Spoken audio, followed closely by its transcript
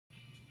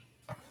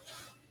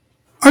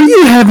Are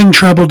you having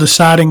trouble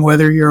deciding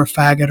whether you're a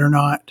faggot or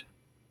not?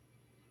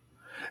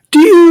 Do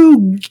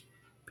you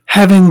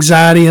have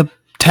anxiety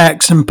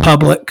attacks in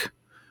public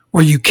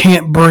where you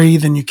can't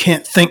breathe and you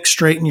can't think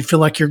straight and you feel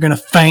like you're going to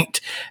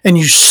faint and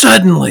you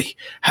suddenly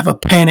have a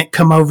panic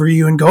come over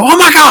you and go, oh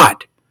my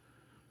God,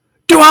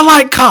 do I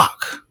like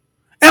cock?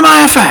 Am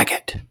I a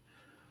faggot?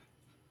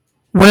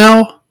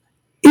 Well,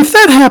 if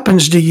that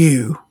happens to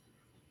you,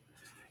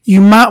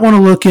 you might want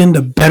to look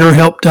into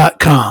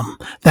BetterHelp.com.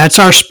 That's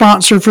our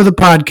sponsor for the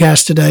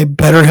podcast today,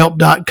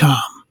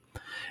 BetterHelp.com.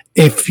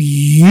 If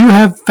you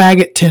have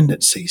faggot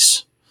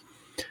tendencies,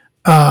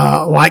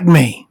 like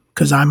me,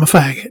 because I'm a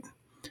faggot,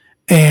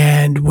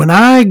 and when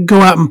I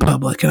go out in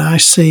public and I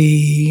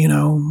see,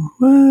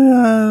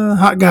 a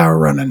hot guy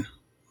running,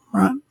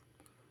 right?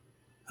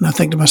 And I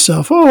think to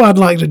myself, I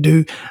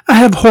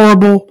have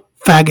horrible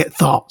faggot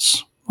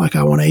thoughts. Like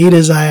I want to eat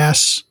his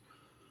ass.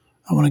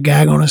 I want to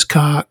gag on his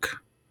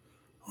cock.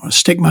 I want to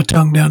stick my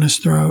tongue down his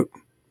throat.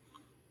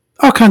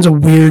 All kinds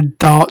of weird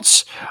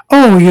thoughts.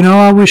 Oh,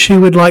 I wish he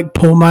would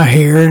pull my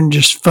hair and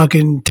just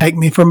fucking take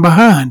me from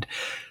behind.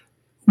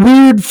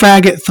 Weird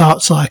faggot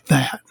thoughts like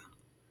that.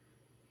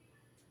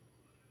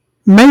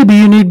 Maybe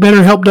you need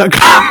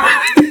BetterHelp.com.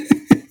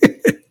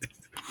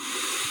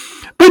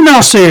 But in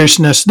all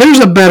seriousness, there's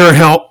a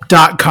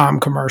BetterHelp.com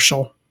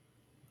commercial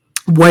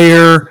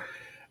where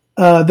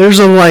there's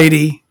a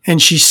lady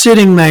and she's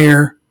sitting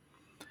there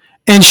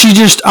and she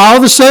just all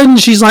of a sudden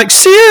she's like,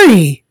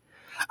 Siri,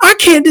 I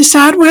can't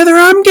decide whether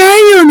I'm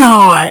gay or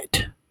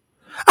not.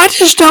 I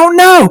just don't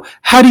know.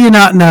 How do you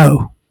not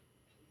know?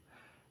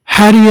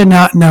 How do you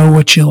not know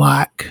what you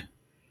like?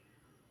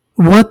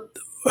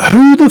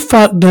 Who the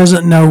fuck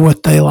doesn't know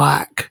what they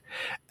like?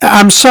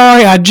 I'm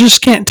sorry, I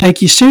just can't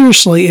take you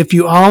seriously if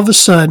you all of a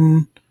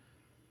sudden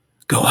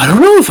go, I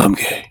don't know if I'm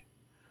gay.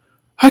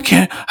 I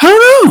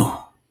don't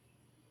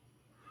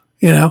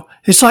know.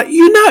 It's like,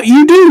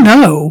 you do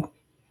know.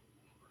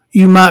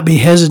 You might be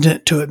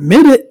hesitant to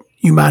admit it.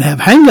 You might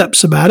have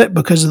hang-ups about it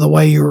because of the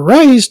way you were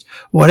raised,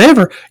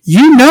 whatever.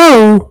 You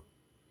know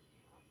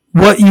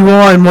what you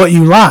are and what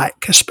you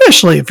like,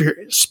 especially if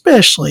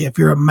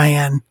you're a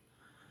man.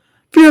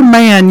 If you're a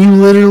man, you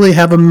literally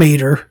have a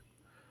meter,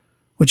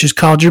 which is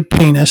called your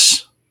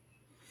penis.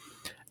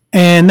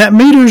 And that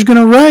meter is going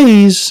to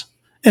raise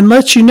and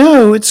let you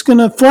know, it's going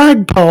to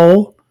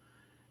flagpole,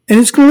 and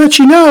it's going to let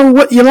you know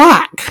what you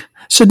like.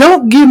 So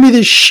don't give me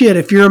this shit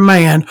if you're a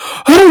man.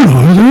 I don't know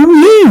whether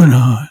I'm gay or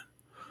not.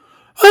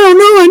 I don't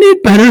know. I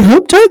need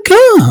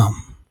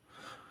BetterHelp.com.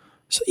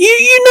 So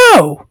you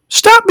know.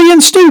 Stop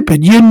being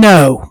stupid. You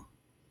know.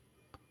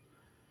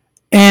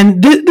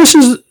 And this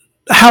is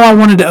how I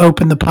wanted to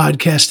open the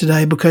podcast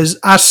today, because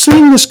I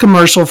seen this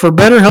commercial for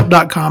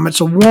BetterHelp.com.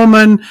 It's a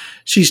woman.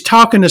 She's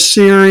talking to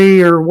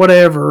Siri or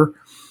whatever.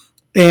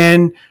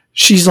 And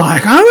she's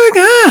like, oh my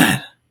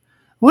God,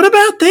 what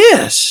about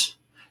this?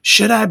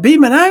 Should I be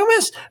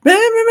monogamous?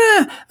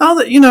 All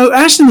that,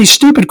 asking these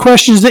stupid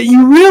questions that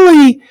you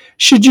really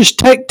should just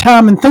take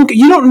time and think.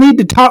 You don't need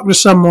to talk to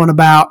someone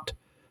about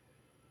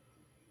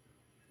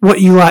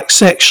what you like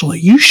sexually.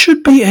 You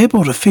should be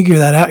able to figure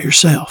that out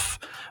yourself.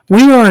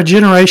 We are a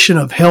generation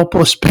of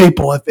helpless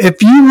people.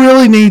 If you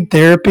really need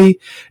therapy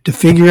to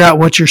figure out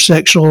what your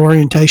sexual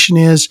orientation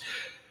is,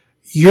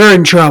 you're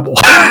in trouble.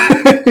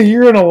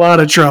 You're in a lot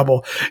of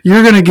trouble.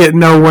 You're going to get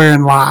nowhere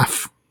in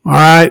life. All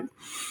right?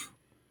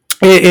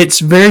 It's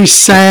very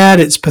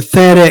sad. It's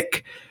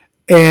pathetic.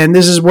 And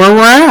this is where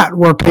we're at,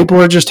 where people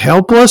are just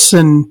helpless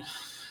and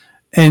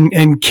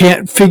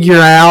can't figure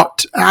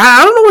out.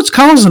 I don't know what's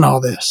causing all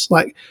this.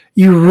 Like,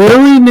 you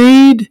really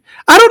need,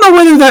 I don't know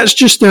whether that's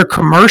just their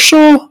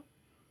commercial,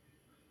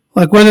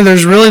 like whether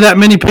there's really that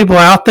many people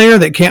out there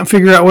that can't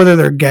figure out whether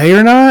they're gay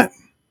or not,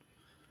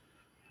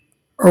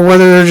 or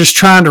whether they're just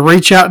trying to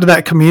reach out to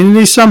that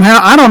community somehow.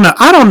 I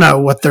don't know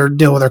what their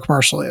deal with their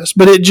commercial is,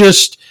 but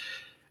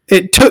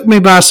it took me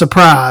by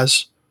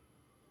surprise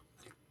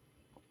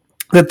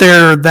that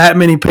there are that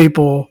many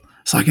people.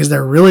 It's like, is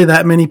there really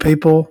that many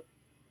people?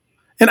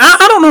 And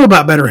I don't know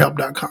about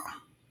BetterHelp.com.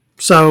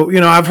 So,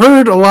 I've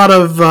heard a lot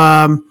of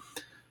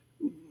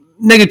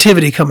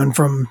negativity coming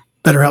from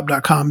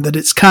BetterHelp.com, that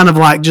it's kind of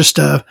like just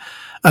a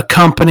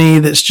company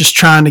that's just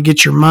trying to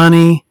get your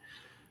money,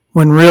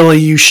 when really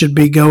you should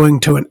be going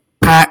to an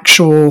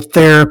actual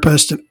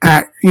therapist.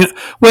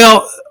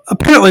 Well,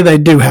 apparently they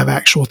do have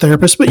actual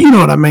therapists, but you know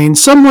what I mean.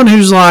 Someone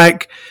who's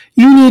like,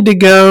 you need to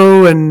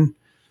go and,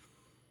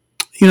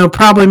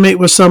 probably meet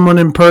with someone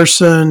in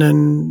person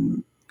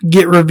and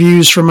get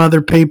reviews from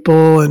other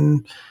people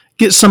and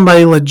get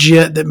somebody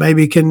legit that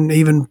maybe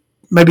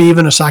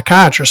even a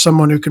psychiatrist,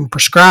 someone who can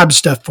prescribe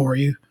stuff for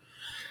you.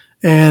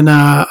 And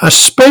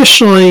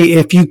especially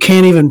if you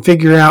can't even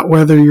figure out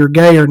whether you're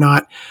gay or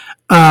not,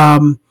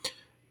 I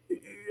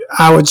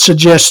would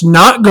suggest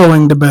not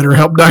going to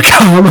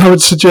BetterHelp.com. I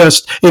would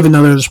suggest, even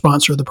though they're the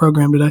sponsor of the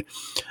program today,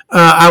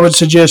 I would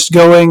suggest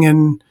going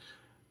and,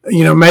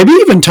 maybe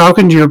even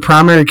talking to your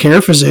primary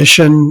care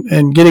physician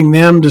and getting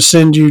them to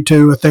send you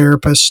to a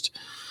therapist.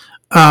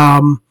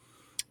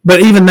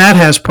 But even that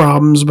has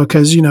problems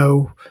because,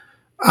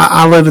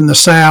 I live in the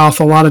South.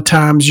 A lot of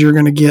times you're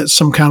going to get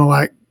some kind of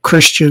like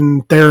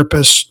Christian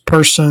therapist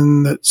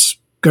person that's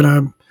going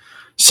to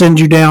send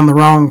you down the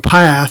wrong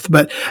path.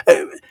 But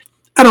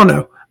I don't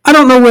know. I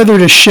don't know whether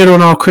to shit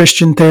on all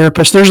Christian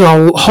therapists. There's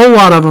a whole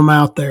lot of them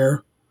out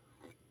there.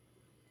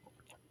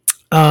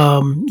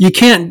 You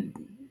can't,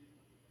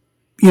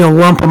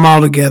 lump them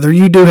all together.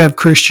 You do have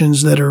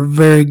Christians that are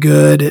very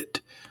good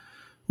at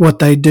what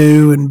they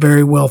do and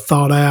very well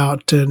thought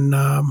out and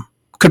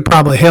could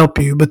probably help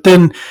you. But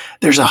then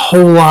there's a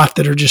whole lot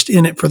that are just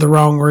in it for the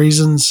wrong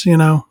reasons,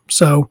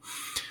 So,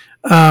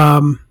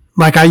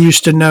 like I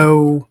used to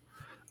know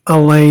a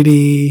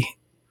lady,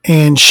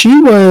 and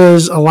she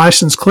was a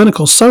licensed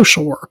clinical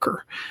social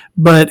worker.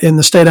 But in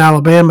the state of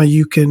Alabama,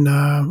 you can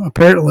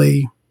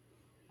apparently,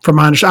 from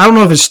my understanding, I don't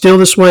know if it's still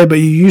this way, but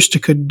you used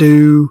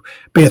to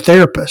be a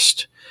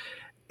therapist.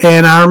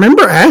 And I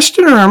remember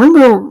asking her, I'm like,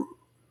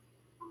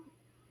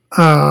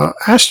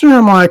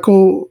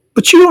 well,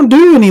 but you don't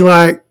do any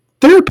like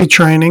therapy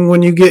training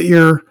when you get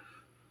your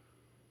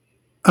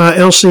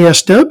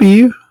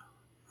LCSW.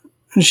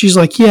 And she's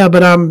like, yeah,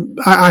 but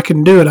I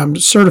can do it. I'm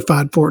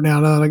certified for it now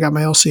that I got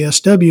my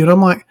LCSW. And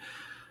I'm like,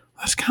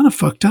 that's kind of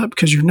fucked up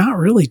because you're not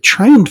really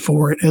trained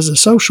for it as a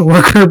social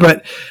worker,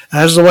 but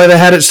that's the way they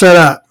had it set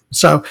up.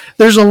 So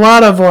there's a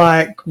lot of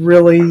like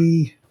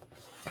really,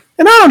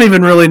 and I don't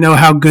even really know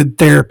how good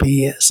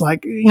therapy is.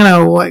 Like,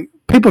 like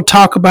people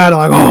talk about it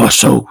like, oh,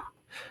 so,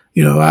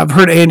 I've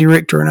heard Andy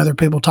Richter and other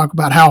people talk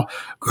about how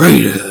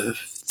great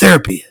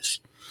therapy is,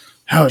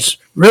 how it's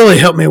really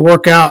helped me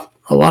work out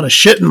a lot of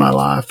shit in my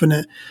life.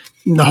 And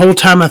the whole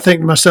time I think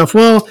to myself,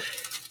 well,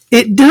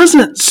 it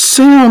doesn't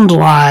sound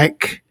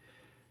like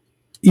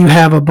you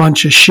have a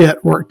bunch of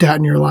shit worked out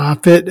in your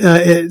life.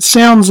 It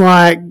sounds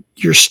like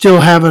you're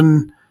still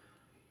having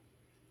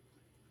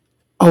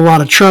a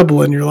lot of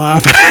trouble in your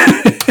life.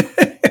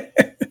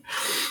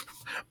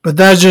 But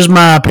that's just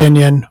my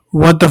opinion.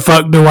 What the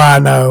fuck do I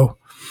know?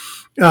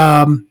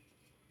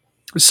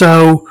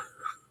 So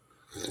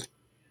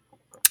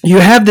you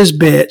have this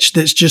bitch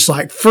that's just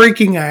like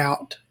freaking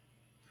out.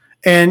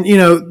 And,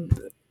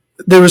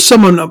 there was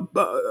someone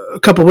a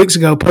couple of weeks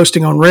ago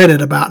posting on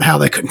Reddit about how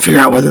they couldn't figure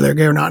out whether they're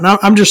gay or not. And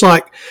I'm just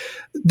like,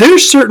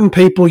 there's certain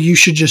people you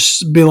should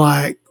just be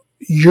like,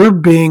 you're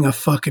being a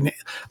fucking,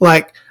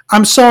 like,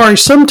 I'm sorry.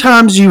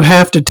 Sometimes you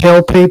have to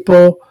tell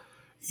people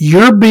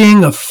you're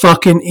being a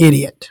fucking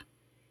idiot.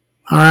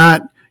 All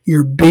right.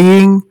 You're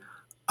being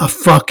a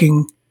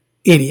fucking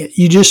idiot.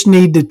 You just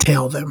need to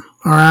tell them.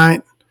 All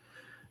right.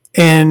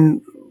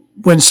 And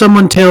when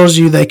someone tells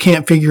you they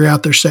can't figure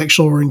out their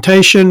sexual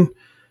orientation,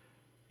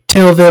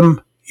 tell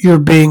them you're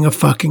being a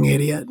fucking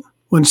idiot.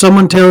 When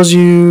someone tells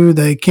you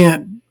they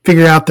can't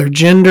figure out their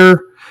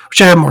gender,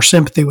 which I have more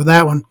sympathy with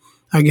that one,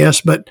 I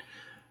guess, but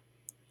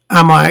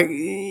I'm like,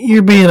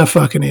 you're being a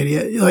fucking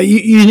idiot. Like,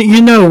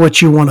 you know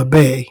what you want to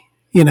be,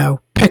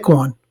 pick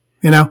one,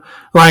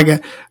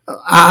 like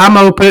I'm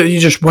open. You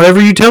just,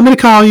 whatever you tell me to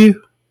call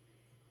you,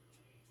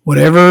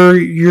 whatever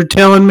you're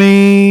telling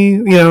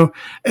me,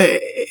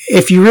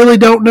 if you really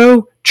don't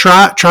know,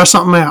 try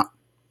something out,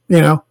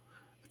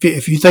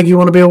 If you think you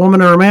want to be a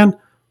woman or a man,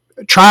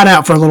 try it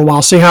out for a little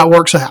while. See how it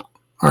works out.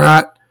 All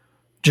right.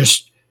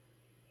 Just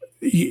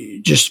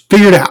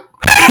figure it out.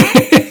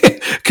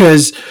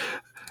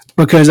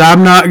 Because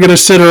I'm not going to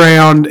sit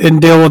around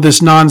and deal with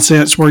this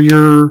nonsense where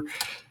you're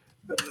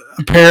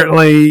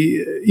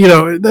apparently,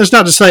 that's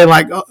not to say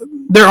like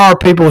there are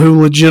people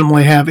who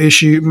legitimately have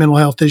mental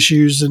health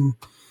issues and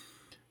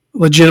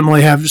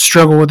legitimately have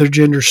struggle with their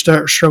gender,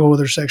 struggle with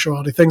their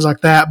sexuality, things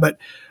like that. But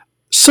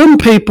some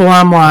people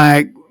I'm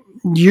like,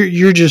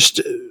 you're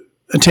just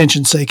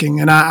attention seeking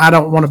and I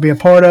don't want to be a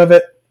part of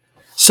it.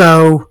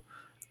 So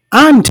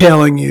I'm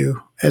telling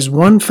you, as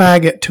one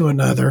faggot to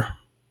another,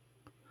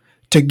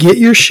 to get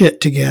your shit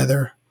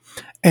together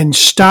and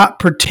stop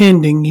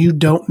pretending you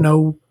don't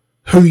know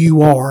who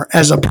you are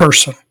as a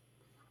person.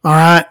 All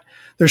right.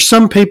 There's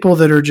some people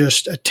that are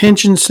just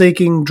attention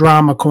seeking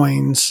drama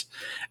queens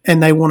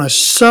and they want to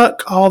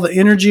suck all the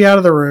energy out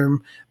of the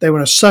room. They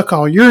want to suck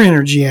all your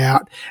energy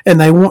out and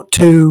they want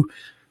to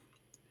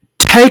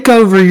take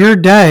over your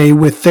day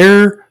with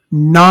their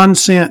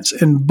nonsense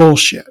and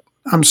bullshit.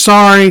 I'm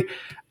sorry.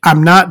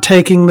 I'm not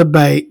taking the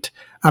bait.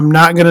 I'm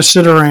not going to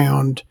sit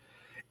around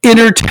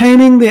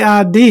entertaining the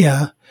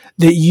idea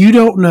that you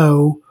don't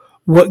know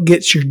what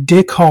gets your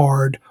dick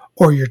hard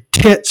or your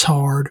tits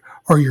hard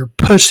or your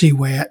pussy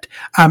wet.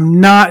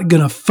 I'm not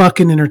going to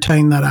fucking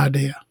entertain that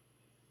idea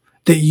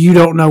that you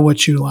don't know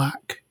what you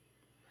like.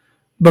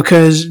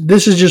 Because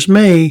this is just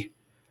me.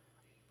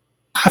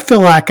 I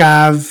feel like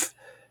I'm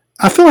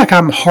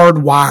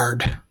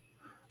hardwired. I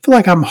feel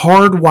like I'm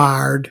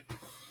hardwired,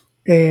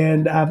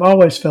 and I've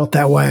always felt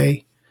that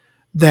way,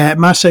 that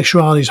my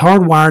sexuality is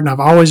hardwired and I've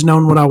always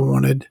known what I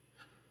wanted.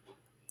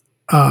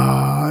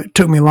 It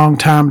took me a long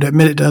time to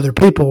admit it to other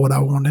people what I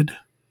wanted,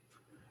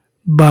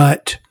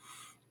 but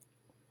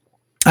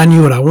I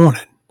knew what I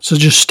wanted. So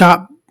just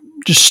stop.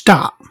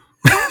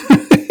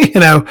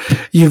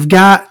 You've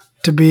got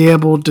to be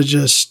able to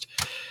just,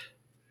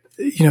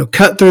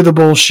 cut through the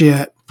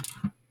bullshit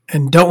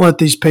and don't let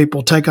these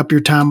people take up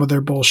your time with their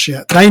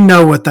bullshit. They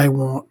know what they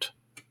want.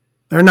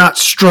 They're not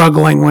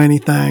struggling with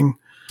anything.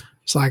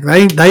 It's like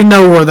they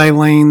know where they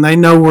lean. They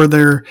know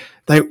where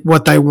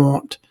what they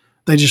want.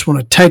 They just want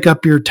to take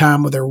up your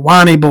time with their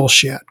whiny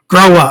bullshit.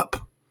 Grow up.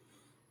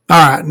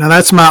 All right, now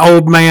that's my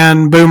old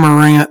man boomer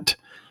rant,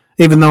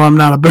 even though I'm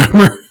not a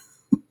boomer.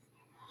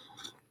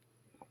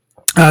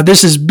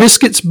 This is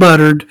Biscuits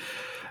Buttered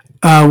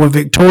with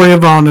Victoria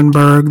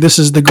Vandenberg. This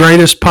is the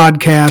greatest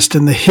podcast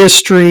in the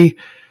history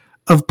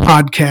of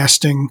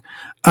podcasting.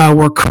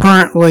 We're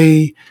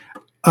currently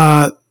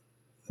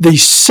the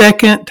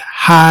second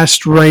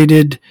highest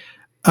rated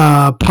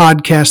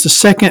podcast, the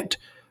second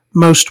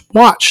most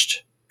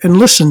watched and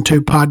listened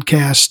to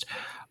podcast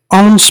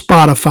on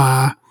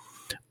Spotify,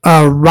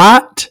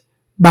 right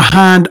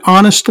behind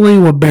Honestly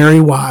with Barry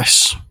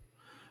Weiss.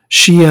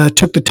 She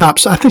took the top.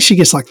 I think she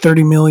gets like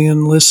 30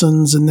 million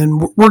listens, and then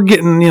we're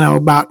getting,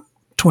 about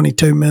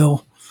 22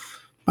 mil.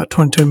 But,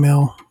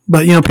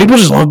 people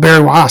just love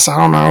Barry Weiss. I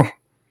don't know.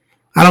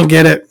 I don't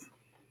get it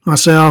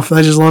myself.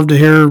 They just love to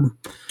hear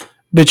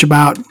bitch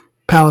about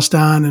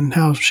Palestine and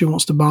how she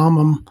wants to bomb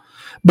them.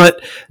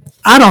 But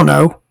I don't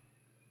know.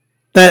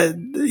 That,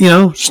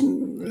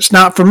 it's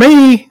not for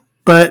me,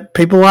 but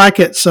people like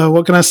it. So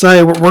what can I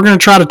say? We're going to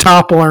try to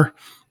topple her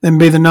and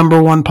be the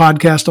number one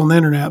podcast on the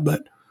internet,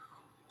 but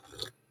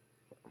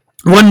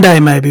one day,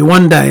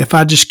 if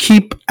I just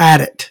keep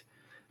at it.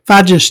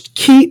 I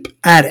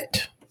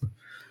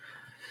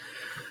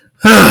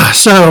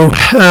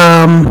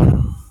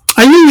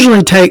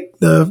usually take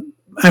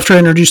after I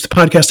introduce the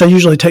podcast, I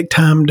usually take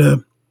time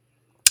to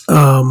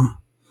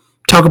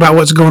talk about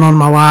what's going on in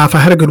my life. I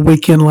had a good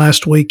weekend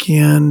last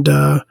weekend.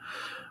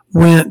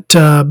 Went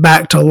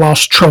back to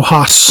Los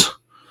Trojas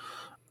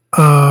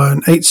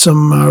and ate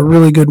some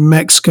really good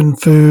Mexican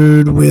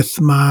food with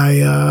my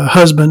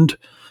husband,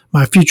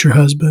 my future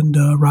husband,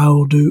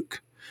 Raul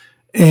Duke.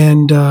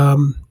 And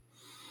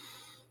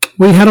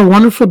we had a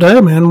wonderful day,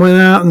 man.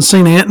 Went out and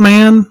seen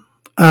Ant-Man.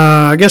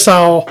 I guess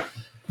I'll,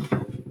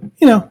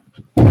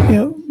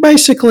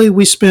 basically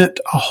we spent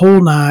a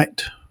whole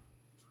night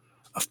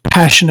of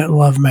passionate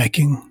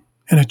lovemaking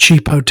in a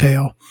cheap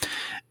hotel.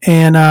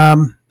 And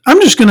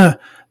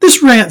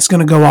this rant's going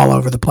to go all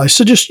over the place.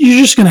 So you're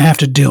just going to have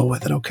to deal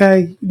with it,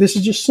 okay? This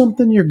is just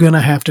something you're going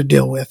to have to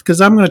deal with,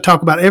 because I'm going to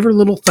talk about every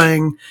little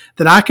thing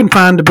that I can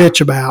find to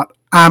bitch about.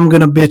 I'm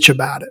going to bitch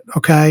about it,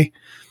 okay?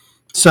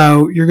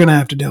 So you're going to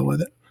have to deal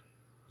with it.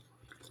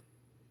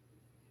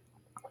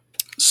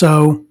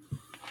 So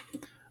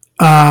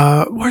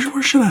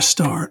where should I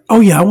start?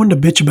 Oh, yeah, I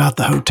wanted to bitch about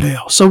the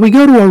hotel. So we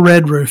go to a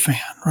Red Roof Inn,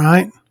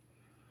 right?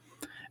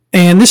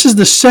 And this is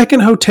the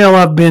second hotel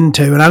I've been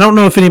to, and I don't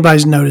know if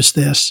anybody's noticed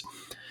this,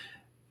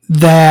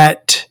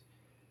 that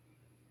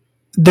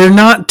they're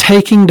not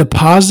taking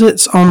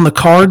deposits on the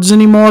cards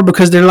anymore,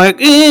 because they're like,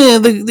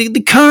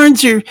 the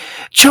cards are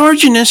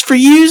charging us for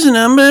using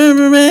them.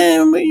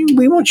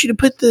 We want you to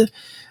put the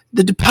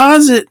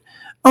deposit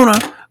on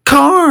a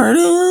card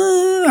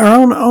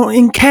or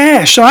in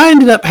cash. So I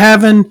ended up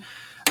having,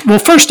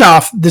 first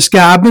off, this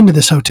guy, I've been to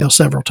this hotel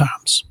several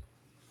times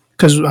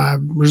because I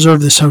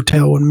reserved this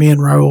hotel when me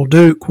and Raul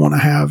Duke want to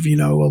have,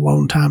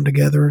 alone time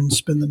together and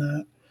spend the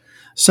night.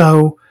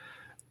 So,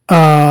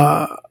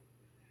 and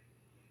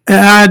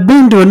I'd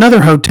been to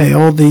another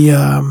hotel,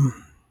 the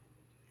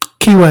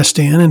Key West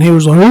Inn, and he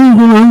was like,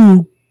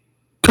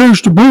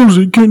 cash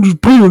deposit, you can't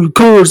just put it on the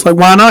card. It's like,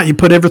 why not? You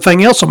put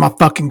everything else on my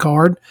fucking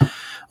card.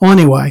 Well,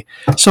 anyway,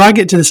 so I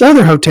get to this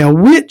other hotel,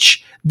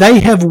 which they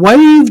have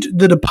waived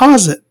the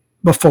deposit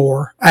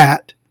before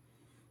at.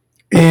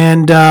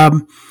 And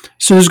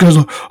so this guy's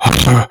like,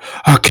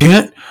 I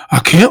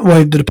can't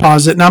waive the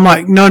deposit. And I'm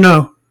like,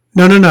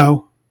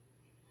 no.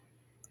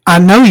 I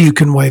know you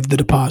can waive the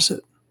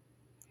deposit.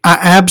 I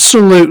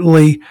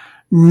absolutely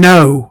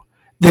know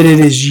that it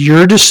is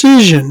your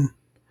decision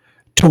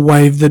to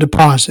waive the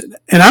deposit.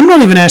 And I'm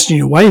not even asking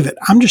you to waive it.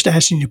 I'm just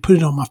asking you to put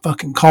it on my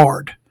fucking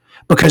card,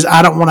 because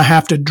I don't want to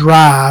have to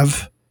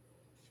drive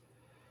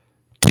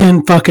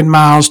 10 fucking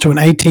miles to an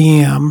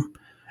ATM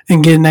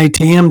and get an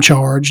ATM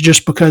charge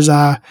just because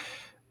I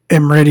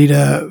am ready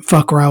to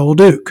fuck Raul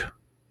Duke.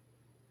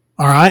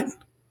 All right?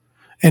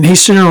 And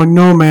he's sitting there like,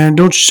 no, man,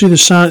 don't you see the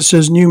sign that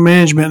says new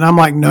management? And I'm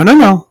like,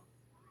 no.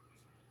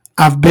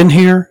 I've been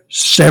here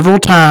several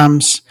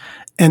times,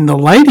 and the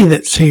lady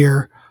that's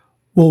here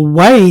will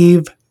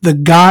waive the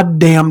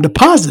goddamn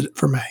deposit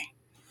for me.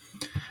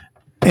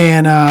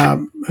 And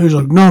he's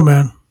like, no,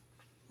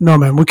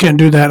 man, we can't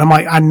do that. I'm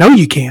like, I know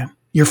you can.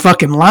 You're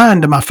fucking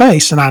lying to my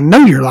face, and I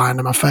know you're lying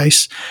to my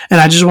face,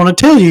 and I just want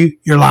to tell you,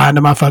 you're lying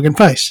to my fucking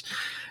face.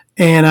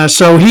 And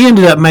so he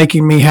ended up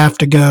making me have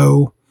to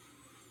go,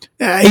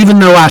 even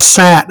though I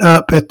sat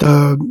up at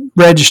the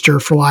register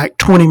for like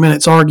 20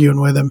 minutes arguing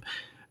with him.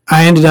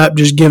 I ended up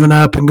just giving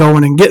up and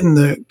going and getting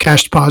the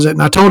cash deposit.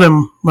 And I told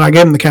him when I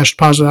gave him the cash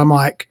deposit, I'm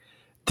like,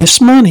 this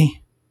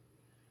money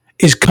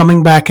is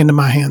coming back into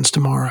my hands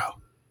tomorrow.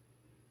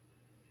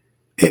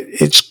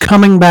 It's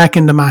coming back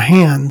into my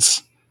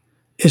hands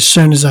as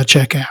soon as I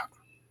check out.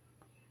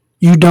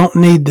 You don't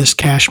need this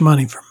cash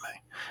money from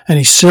me. And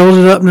he sealed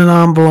it up in an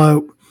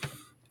envelope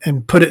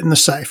and put it in the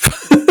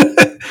safe.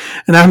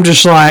 And I'm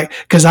just like,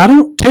 because I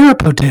don't tear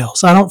up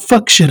hotels. I don't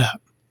fuck shit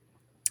up.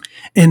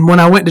 And when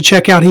I went to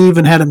check out, he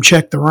even had him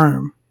check the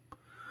room.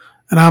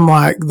 And I'm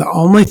like, the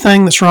only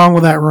thing that's wrong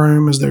with that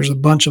room is there's a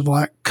bunch of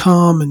like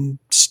cum and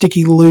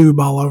sticky lube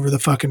all over the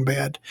fucking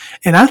bed.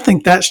 And I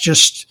think that's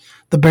just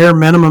the bare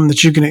minimum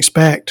that you can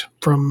expect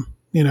from,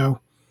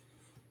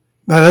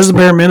 that's the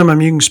bare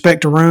minimum you can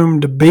expect a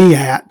room to be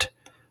at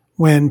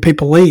when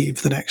people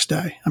leave the next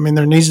day. I mean,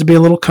 there needs to be a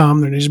little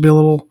cum. There needs to be a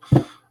little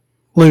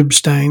lube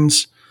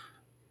stains.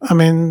 I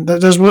mean,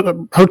 that's what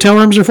hotel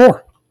rooms are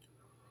for.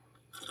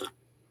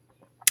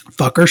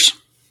 Fuckers.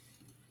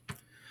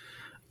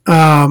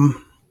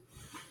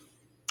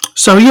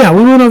 So yeah,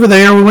 we went over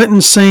there. We went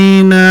and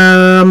seen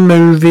a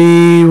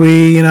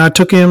movie. I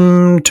took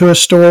him to a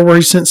store where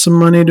he sent some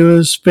money to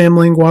his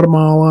family in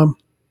Guatemala.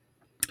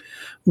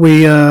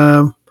 We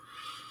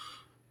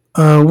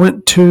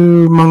went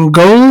to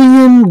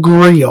Mongolian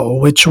Grill,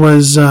 which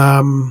was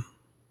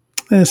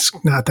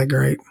it's not that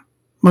great.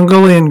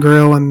 Mongolian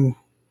Grill in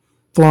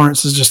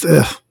Florence is just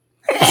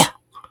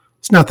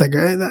it's not that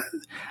great.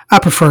 I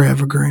prefer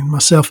Evergreen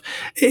myself.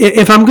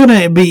 If I'm going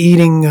to be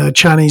eating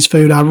Chinese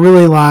food, I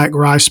really like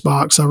Rice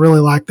Box. I really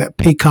like that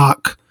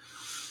Peacock.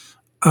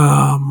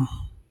 And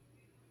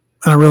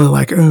I really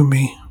like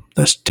Umi.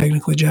 That's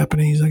technically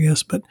Japanese, I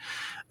guess. But,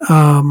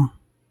 I'm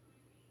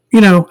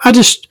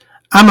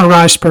a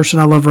rice person.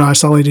 I love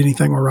rice. I'll eat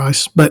anything with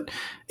rice. But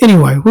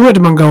anyway, we went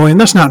to Mongolian.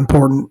 That's not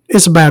important.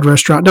 It's a bad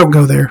restaurant. Don't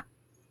go there.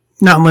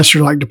 Not unless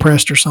you're like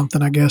depressed or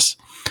something, I guess.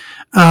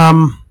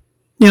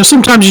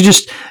 Sometimes you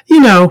just,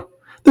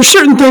 there's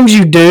certain things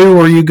you do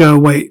where you go,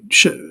 wait,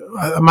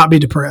 I might be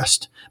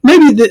depressed.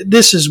 Maybe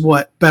this is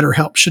what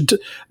BetterHelp should.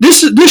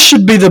 This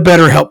should be the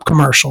BetterHelp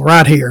commercial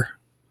right here.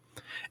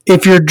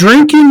 If you're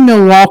drinking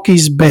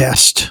Milwaukee's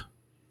Best,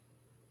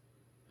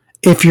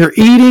 if you're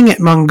eating at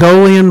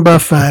Mongolian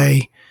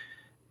Buffet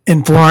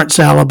in Florence,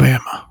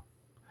 Alabama,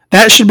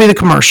 that should be the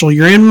commercial.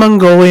 You're in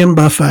Mongolian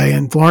Buffet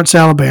in Florence,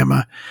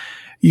 Alabama.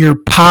 You're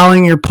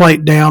piling your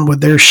plate down with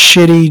their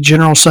shitty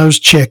General Tso's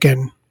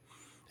chicken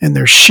and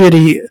their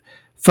shitty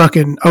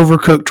fucking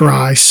overcooked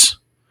rice.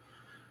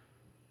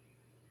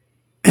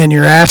 And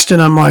you're asking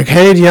them like,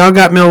 hey, do y'all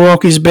got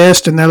Milwaukee's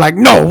Best? And they're like,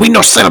 no, we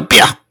no sell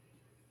beer.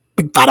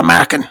 Big fat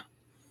American.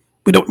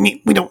 We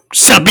don't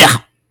sell beer.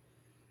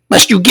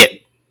 Unless you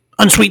get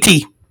unsweet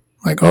tea.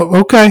 Like,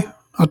 oh, okay.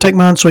 I'll take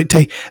my unsweet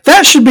tea.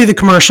 That should be the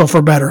commercial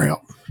for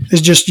BetterHelp.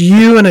 It's just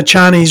you in a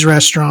Chinese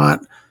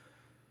restaurant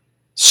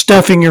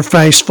stuffing your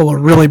face full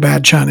of really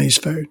bad Chinese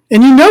food.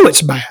 And you know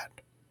it's bad.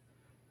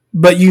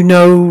 But you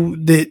know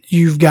that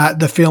you've got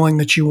the feeling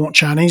that you want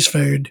Chinese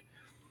food.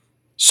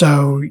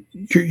 So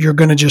you're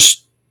going to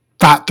just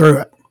fight through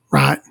it,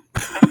 right?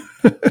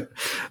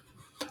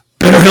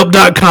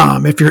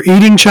 BetterHelp.com. If you're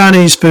eating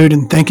Chinese food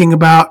and thinking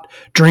about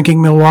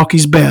drinking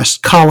Milwaukee's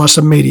Best, call us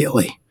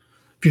immediately.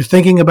 If you're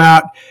thinking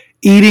about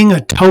eating a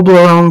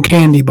Toblerone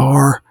candy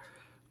bar,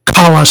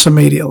 call us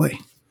immediately.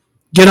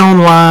 Get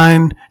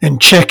online and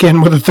check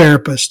in with a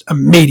therapist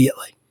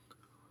immediately.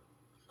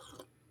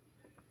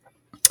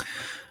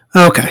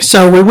 Okay,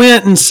 so we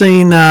went and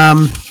seen,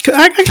 I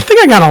think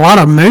I got a lot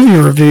of movie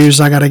reviews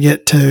I got to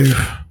get to,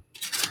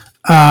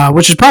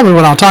 which is probably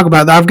what I'll talk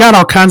about. I've got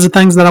all kinds of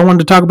things that I wanted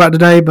to talk about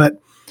today, but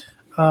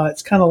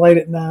it's kind of late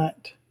at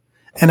night.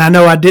 And I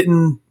know I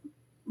didn't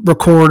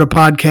record a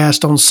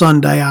podcast on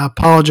Sunday. I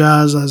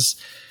apologize.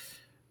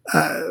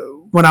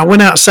 When I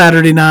went out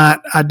Saturday night,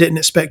 I didn't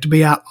expect to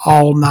be out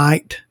all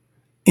night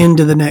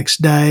into the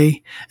next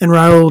day. And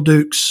Raoul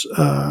Duke's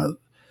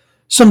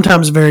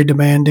sometimes very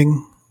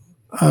demanding.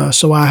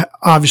 So I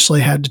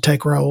obviously had to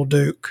take Raoul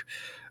Duke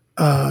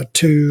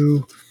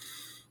to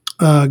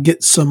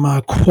get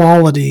some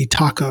quality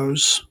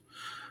tacos.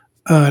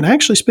 And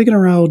actually, speaking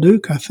of Raoul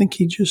Duke, I think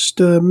he just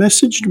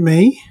messaged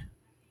me.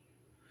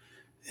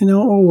 He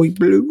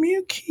blew me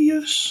a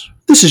kiss.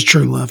 This is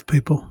true love,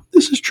 people.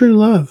 This is true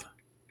love.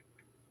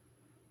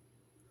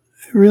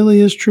 It really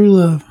is true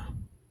love.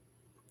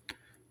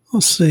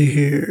 Let's see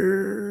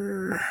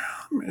here.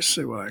 Let me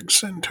see what I can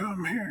send to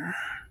him here.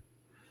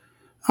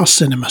 I'll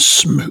send him a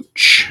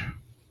smooch.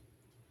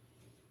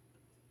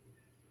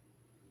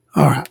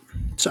 All right.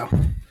 So,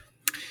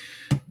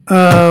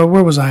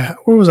 where was I at?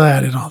 Where was I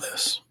at in all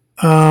this?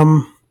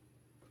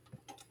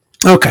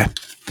 Okay.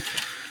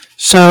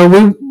 So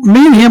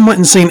me and him went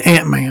and seen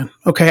Ant-Man.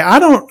 Okay. I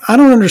don't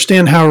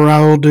understand how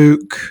Raoul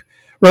Duke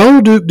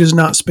does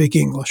not speak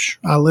English.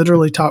 I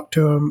literally talked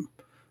to him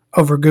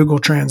over Google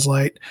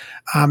Translate.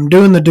 I'm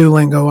doing the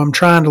Duolingo. I'm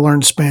trying to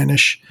learn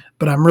Spanish,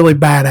 but I'm really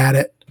bad at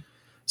it.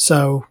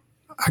 So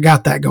I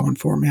got that going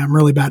for me. I'm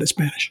really bad at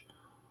Spanish.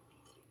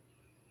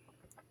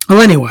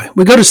 Well, anyway,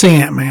 we go to see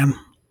Ant-Man.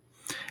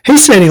 He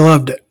said he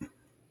loved it.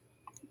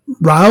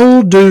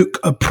 Raoul Duke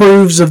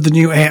approves of the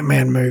new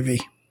Ant-Man movie.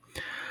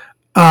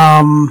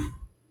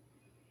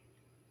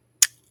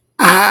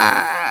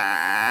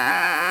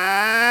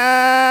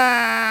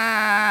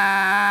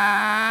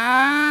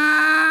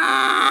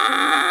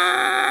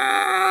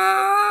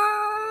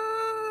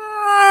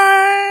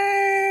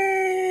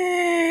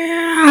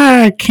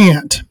 I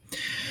can't.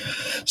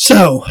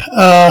 So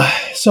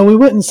we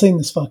went and seen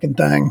this fucking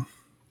thing.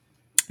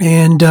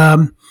 And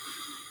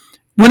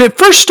when it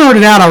first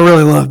started out, I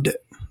really loved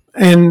it.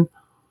 And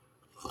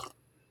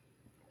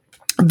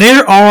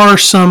there are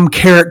some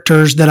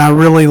characters that I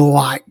really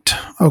liked,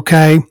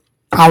 okay?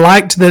 I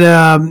liked that,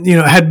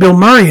 it had Bill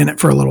Murray in it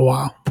for a little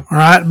while, all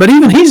right? But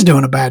even he's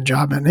doing a bad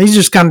job, and he's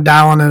just kind of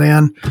dialing it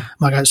in.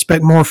 Like, I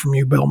expect more from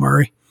you, Bill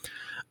Murray.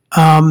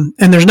 And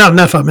there's not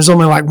enough of him. There's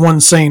only like one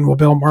scene with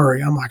Bill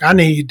Murray. I'm like, I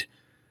need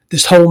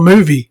this whole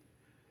movie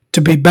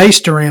to be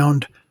based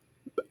around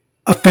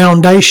a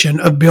foundation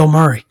of Bill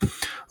Murray.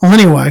 Well,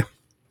 anyway,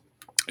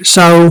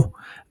 so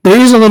there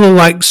is a little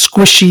like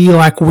squishy,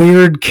 like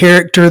weird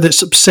character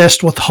that's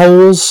obsessed with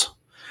holes.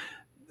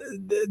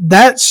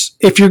 That's,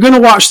 if you're going to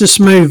watch this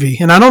movie,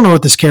 and I don't know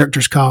what this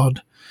character's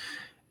called,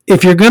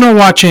 if you're going to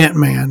watch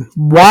Ant-Man,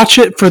 watch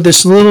it for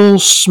this little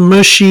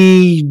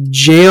smushy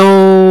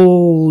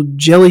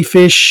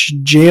jellyfish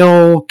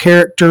gel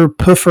character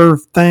puffer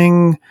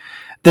thing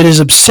that is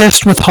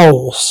obsessed with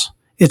holes.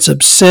 It's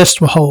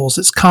obsessed with holes.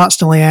 It's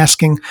constantly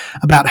asking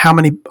about how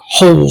many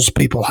holes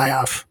people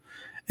have.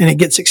 And it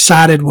gets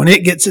excited when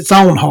it gets its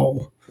own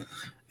hole.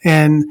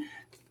 And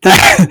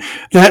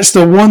that's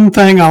the one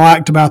thing I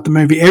liked about the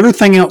movie.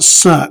 Everything else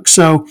sucks.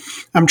 So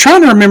I'm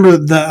trying to remember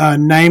the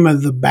name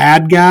of the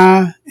bad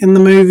guy in the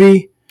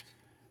movie.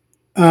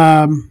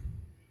 Hold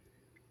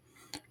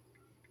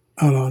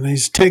on.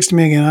 He's texting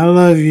me again. I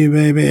love you,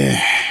 baby.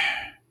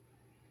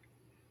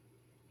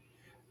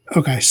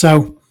 Okay,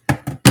 so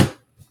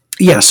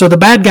yeah, so the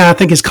bad guy I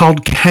think is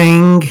called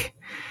Kang,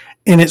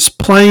 and it's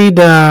played.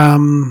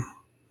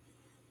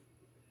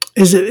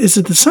 Is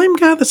it the same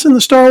guy that's in the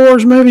Star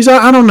Wars movies?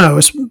 I don't know.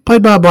 It's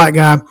played by a black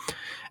guy,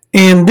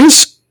 and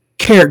this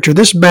character,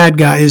 this bad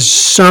guy, is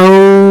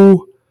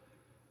so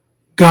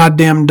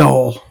goddamn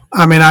dull.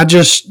 I mean,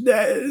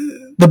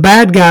 the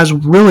bad guy's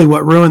really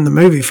what ruined the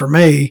movie for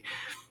me.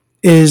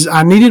 Is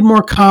I needed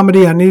more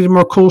comedy. I needed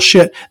more cool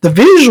shit. The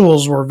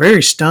visuals were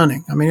very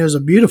stunning. I mean, it was a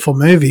beautiful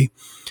movie.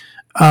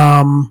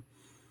 And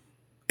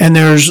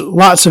there's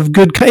lots of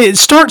good. It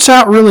starts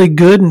out really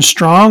good and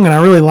strong, and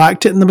I really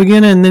liked it in the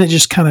beginning, and then it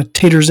just kind of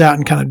teeters out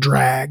and kind of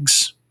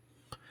drags.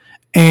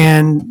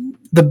 And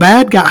the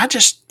bad guy, I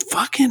just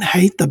fucking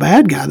hate the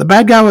bad guy. The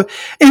bad guy, and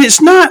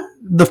it's not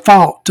the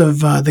fault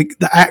of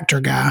the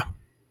actor guy.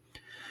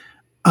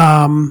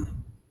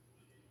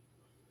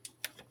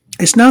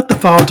 It's not the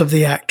fault of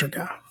the actor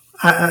guy.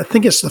 I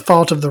think it's the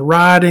fault of the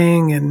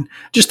writing and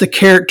just the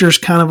character's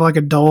kind of like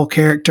a dull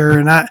character,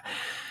 and I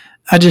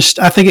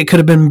think it could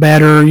have been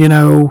better.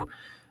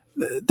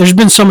 There's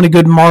been so many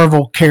good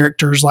Marvel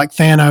characters like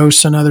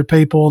Thanos and other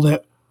people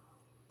that,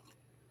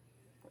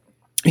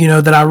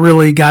 that I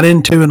really got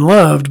into and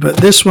loved. But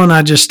this one,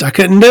 I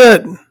couldn't do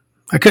it.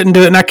 I couldn't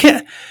do it. And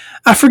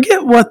I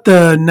forget what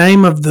the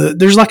name of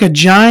there's like a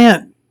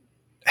giant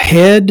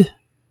head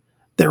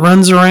that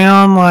runs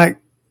around like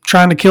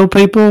trying to kill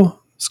people.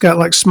 It's got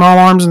like small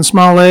arms and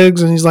small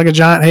legs, and he's like a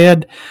giant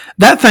head.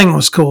 That thing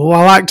was cool.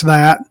 I liked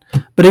that.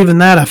 But even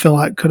that, I feel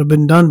like could have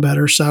been done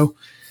better. So,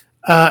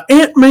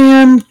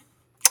 Ant-Man,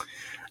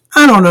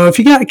 I don't know. If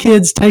you got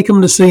kids, take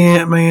them to see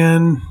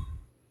Ant-Man.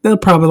 They'll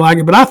probably like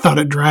it. But I thought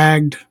it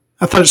dragged.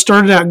 I thought it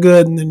started out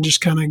good and then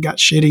just kind of got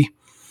shitty.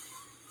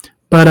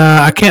 But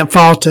I can't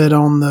fault it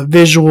on the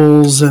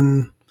visuals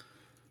and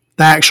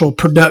the actual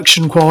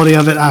production quality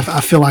of it.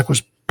 I feel like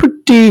was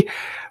pretty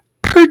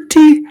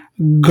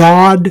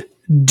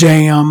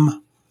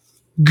goddamn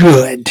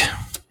good.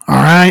 All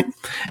right.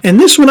 And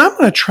this one, I'm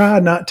going to try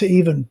not to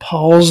even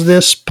pause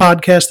this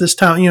podcast this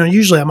time.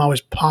 Usually I'm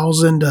always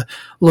pausing to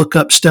look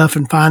up stuff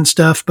and find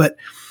stuff. But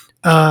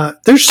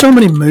there's so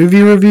many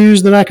movie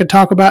reviews that I could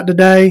talk about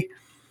today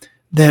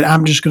that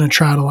I'm just going to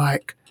try to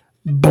like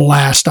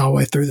blast all the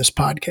way through this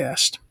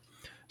podcast.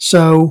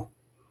 So,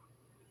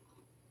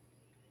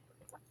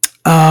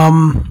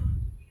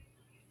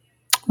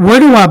 where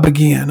do I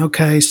begin?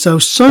 Okay. So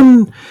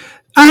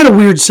I had a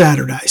weird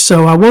Saturday.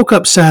 So I woke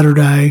up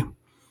Saturday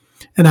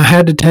and I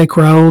had to take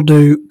Raul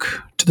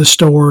Duke to the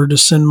store to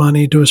send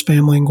money to his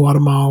family in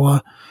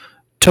Guatemala.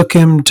 Took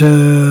him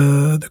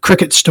to the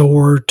Cricket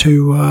store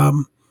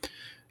to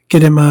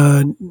get him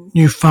a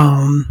new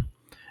phone.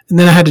 And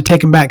then I had to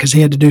take him back because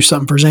he had to do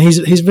something for his aunt.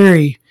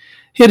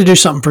 He had to do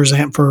something for his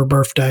aunt for her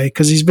birthday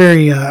because he's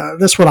very,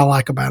 that's what I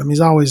like about him. He's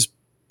always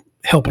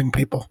helping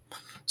people.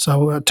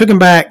 So I took him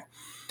back.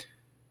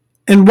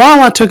 And while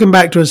I took him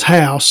back to his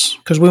house,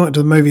 because we went to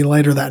the movie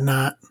later that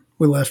night,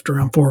 we left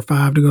around 4 or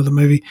 5 to go to the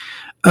movie.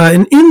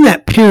 And in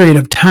that period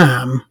of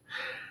time,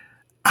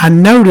 I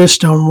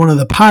noticed on one of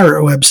the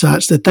pirate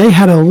websites that they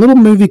had a little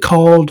movie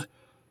called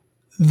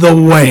The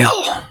Whale.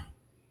 All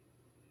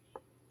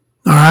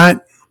right?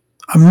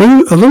 A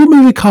little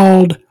movie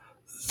called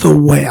The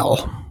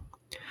Whale.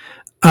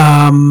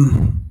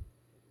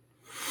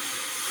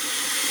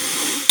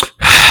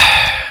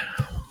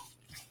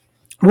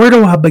 Where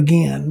do I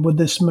begin with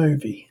this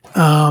movie?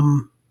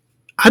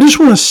 I just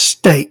want to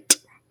state,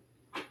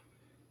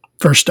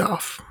 first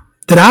off,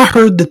 that I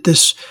heard that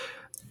this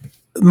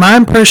my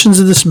impressions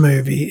of this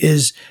movie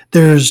is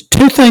there's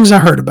two things I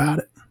heard about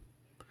it.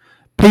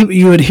 People,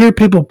 you would hear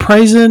people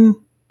praising,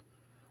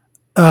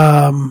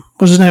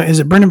 what's his name? Is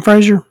it Brendan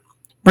Fraser?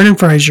 Brendan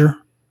Fraser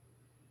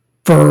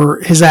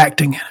for his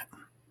acting in it.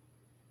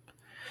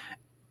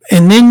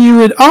 And then you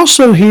would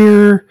also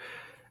hear,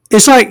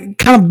 it's like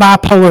kind of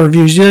bipolar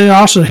reviews. You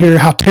also hear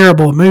how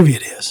terrible a movie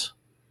it is.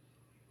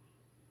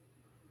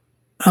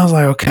 I was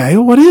like, okay,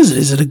 what is it?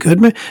 Is it a good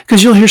movie?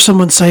 Because you'll hear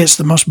someone say it's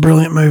the most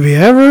brilliant movie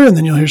ever, and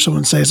then you'll hear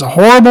someone say it's a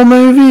horrible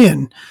movie,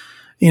 and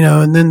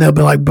and then they'll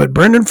be like, but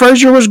Brendan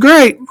Fraser was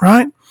great,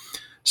 right?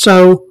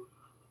 So,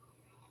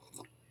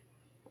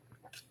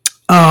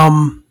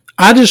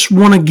 I just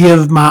want to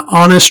give my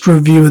honest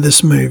review of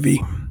this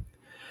movie.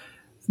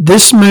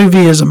 This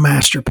movie is a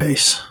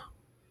masterpiece.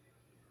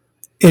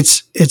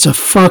 It's a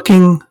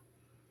fucking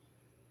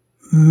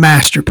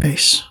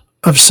masterpiece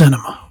of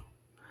cinema.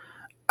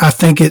 I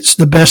think it's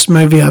the best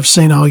movie I've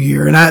seen all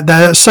year. And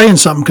that's saying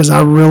something because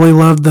I really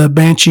love the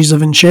Banshees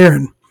of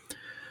Inisherin.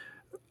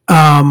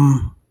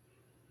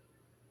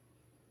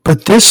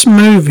 But this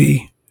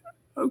movie,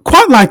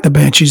 quite like the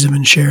Banshees of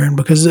Inisherin,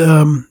 because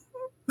I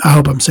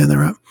hope I'm saying that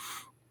right.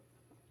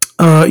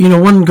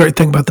 One great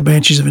thing about the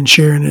Banshees of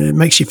Inisherin, it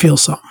makes you feel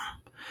something.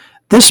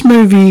 This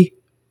movie,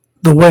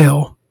 The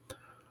Whale,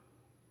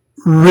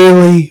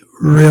 really,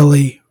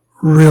 really,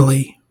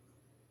 really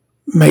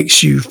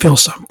makes you feel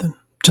something.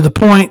 To the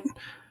point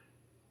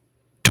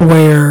to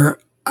where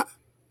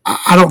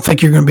I don't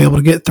think you're going to be able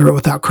to get through it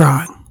without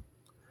crying.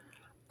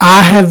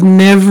 I have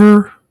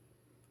never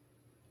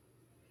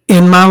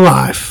in my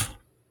life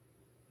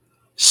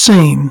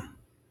saw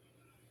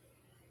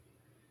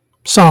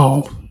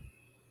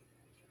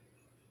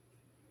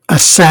a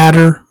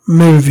sadder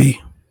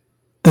movie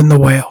than The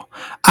Whale.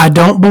 I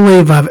don't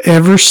believe I've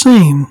ever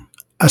seen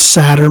a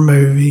sadder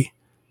movie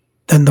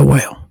than The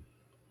Whale.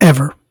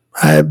 Ever.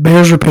 It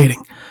bears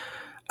repeating.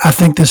 I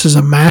think this is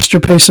a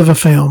masterpiece of a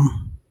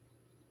film.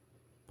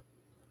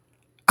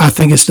 I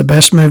think it's the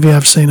best movie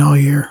I've seen all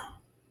year.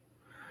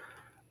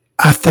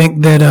 I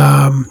think that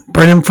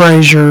Brendan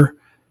Fraser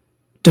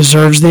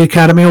deserves the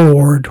Academy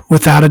Award,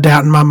 without a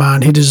doubt in my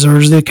mind. He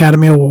deserves the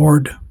Academy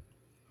Award.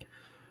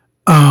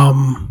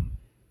 And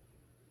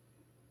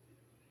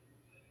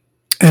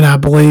I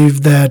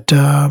believe that,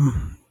 I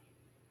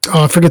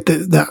forget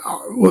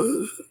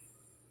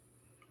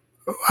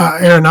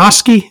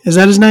Aronofsky, is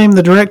that his name,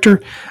 the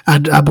director?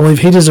 I believe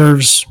he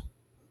deserves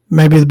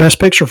maybe the best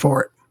picture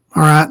for it.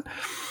 All right.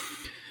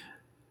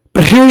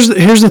 But here's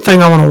the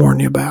thing I want to warn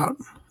you about.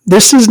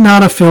 This is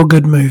not a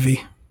feel-good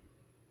movie.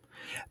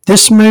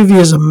 This movie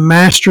is a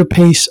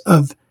masterpiece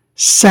of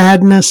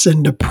sadness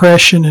and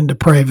depression and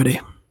depravity.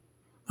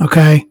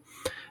 Okay?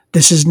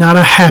 This is not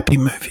a happy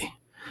movie.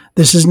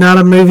 This is not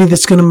a movie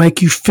that's going to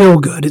make you feel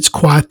good. It's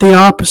quite the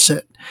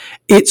opposite.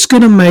 It's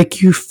going to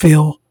make you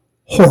feel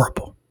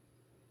horrible.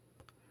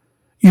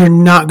 You're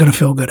not going to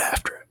feel good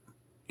after it.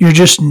 You're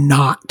just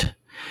not.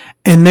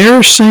 And there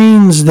are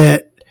scenes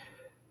that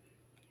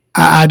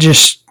I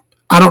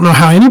don't know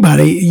how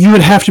you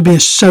would have to be a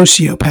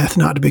sociopath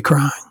not to be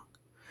crying.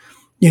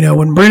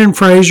 When Brendan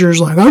Fraser's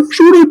like, I just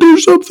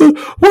want to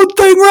do one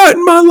thing right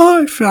in my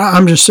life.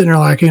 I'm just sitting there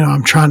like,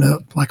 I'm trying to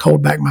like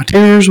hold back my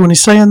tears when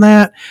he's saying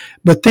that.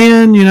 But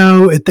then,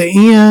 at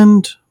the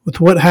end, with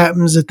what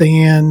happens at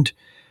the end,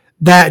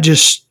 that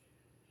just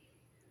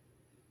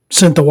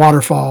sent the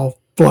waterfall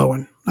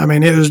flowing. I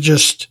mean, it was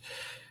just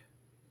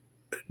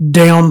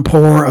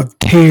downpour of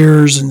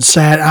tears and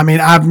sad. I mean,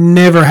 I've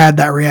never had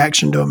that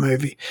reaction to a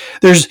movie.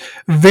 There's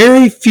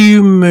very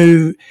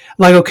few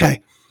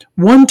okay,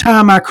 one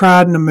time I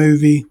cried in a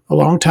movie a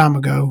long time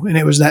ago, and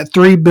it was that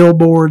 3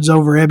 Billboards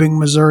Over Ebbing,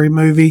 Missouri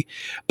movie.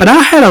 But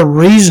I had a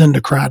reason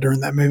to cry during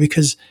that movie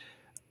because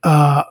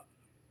a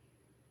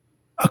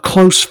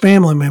close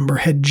family member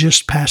had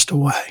just passed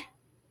away.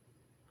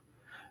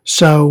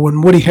 So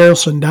when Woody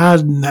Harrelson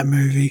died in that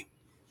movie,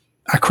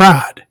 I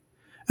cried.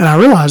 And I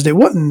realized it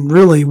wasn't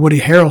really Woody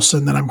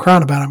Harrelson that I'm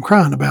crying about. I'm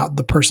crying about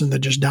the person that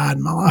just died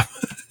in my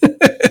life.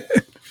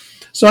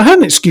 So I had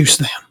an excuse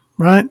then,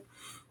 right?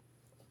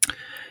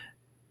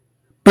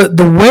 But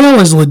The Whale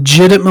is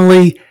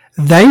legitimately,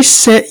 they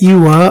set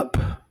you up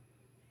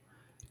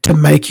to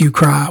make you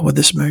cry with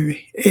this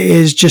movie. It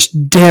is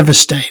just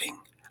devastating.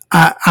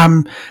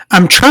 I'm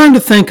trying to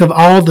think of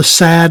all the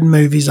sad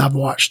movies I've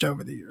watched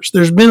over the years.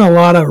 There's been a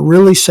lot of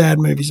really sad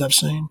movies I've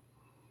seen.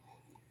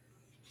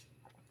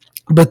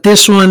 But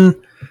this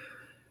one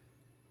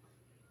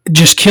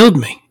just killed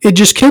me. It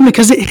just killed me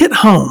because it hit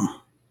home.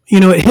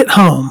 It hit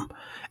home.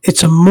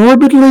 It's about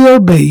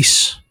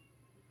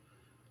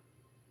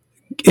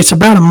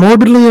a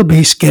morbidly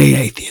obese gay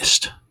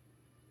atheist.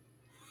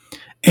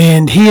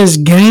 And he has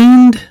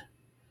gained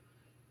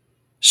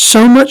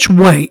so much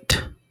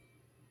weight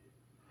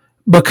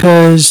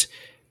because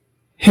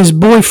his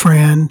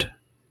boyfriend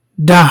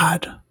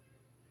died,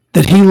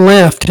 that he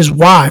left his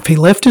wife to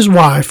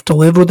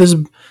live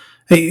with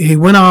he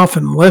went off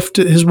and left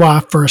his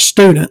wife for a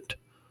student.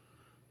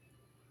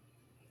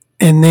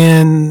 And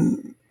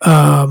then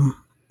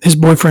his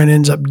boyfriend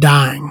ends up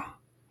dying.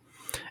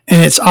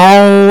 And it's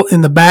all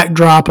in the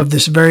backdrop of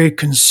this very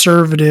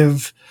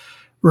conservative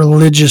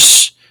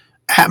religious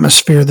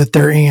atmosphere that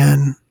they're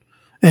in.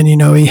 And,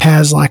 he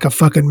has like a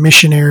fucking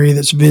missionary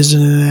that's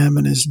visiting him,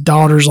 and his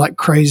daughter's like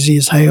crazy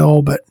as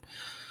hell. But,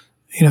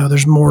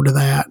 there's more to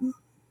that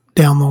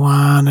down the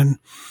line. And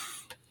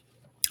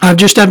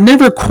I've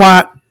never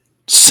quite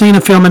seen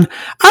a film, and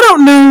I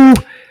don't know.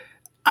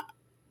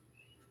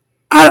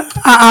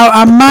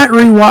 I might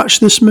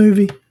rewatch this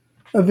movie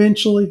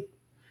eventually,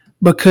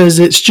 because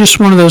it's just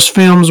one of those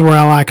films where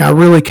I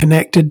really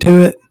connected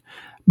to it,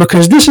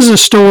 because this is a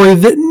story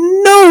that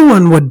no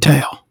one would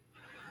tell.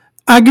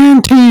 I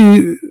guarantee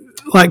you,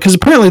 because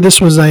apparently this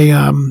was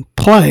a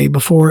play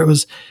before it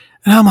was,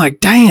 and I'm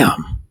like,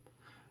 damn.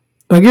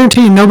 I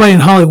guarantee you nobody in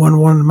Hollywood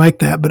wanted to make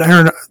that, but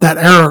I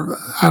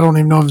don't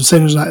even know if I'm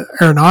saying it was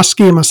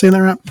Aronofsky. Am I saying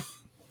that right?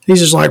 He's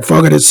just like,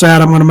 fuck it, it's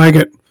sad, I'm going to make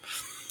it.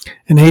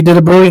 And he did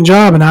a brilliant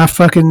job, and I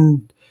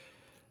fucking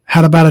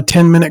had about a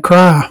 10-minute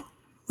cry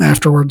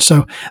afterwards.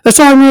 So that's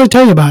all I can really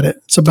tell you about it.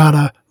 It's about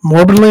a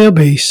morbidly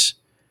obese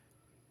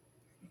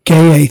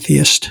gay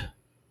atheist,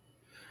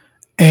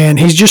 and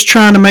he's just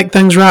trying to make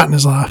things right in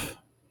his life.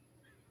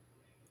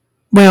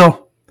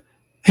 Well,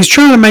 he's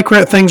trying to make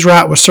things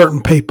right with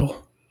certain people.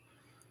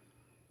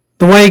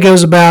 The way he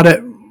goes about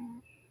it,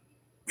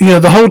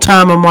 the whole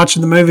time I'm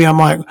watching the movie, I'm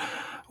like,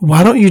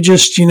 why don't you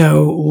just,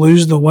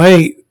 lose the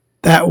weight?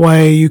 That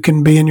way you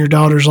can be in your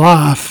daughter's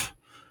life.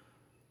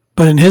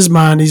 But in his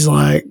mind, he's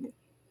like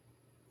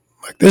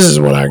this is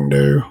what I can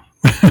do.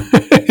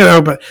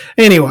 But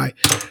anyway,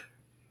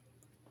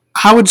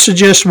 I would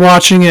suggest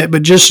watching it,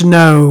 but just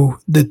know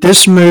that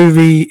this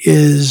movie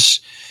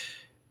is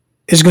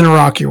going to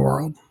rock your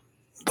world.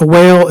 The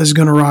Whale is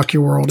going to rock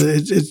your world.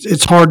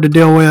 It's hard to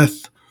deal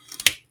with.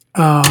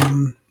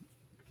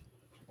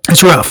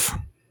 It's rough.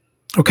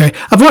 Okay.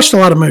 I've watched a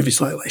lot of movies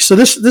lately. So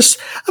I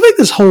think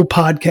this whole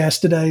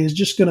podcast today is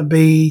just going to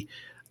be,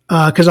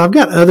 cause I've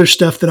got other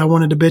stuff that I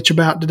wanted to bitch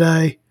about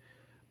today,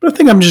 but I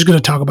think I'm just going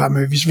to talk about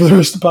movies for the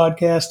rest of the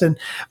podcast. And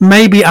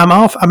maybe I'm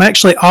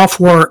actually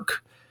off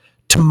work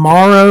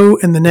tomorrow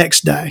and the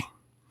next day.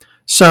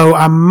 So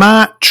I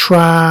might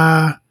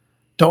try,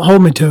 don't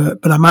hold me to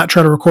it, but I might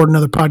try to record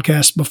another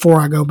podcast before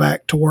I go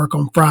back to work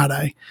on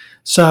Friday.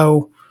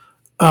 So,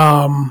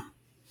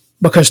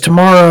 because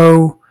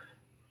tomorrow,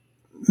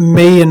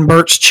 me and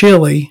Bert's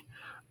Chili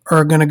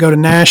are going to go to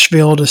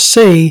Nashville to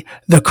see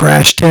the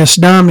Crash Test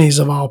Dummies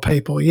of all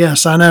people.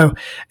 Yes, I know.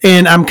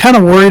 And I'm kind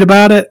of worried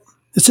about it.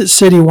 It's at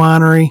City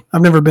Winery.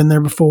 I've never been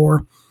there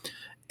before.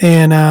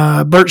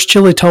 And Bert's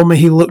Chili told me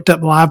he looked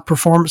up live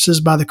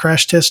performances by the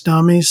Crash Test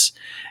Dummies,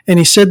 and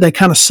he said they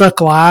kind of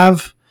suck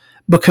live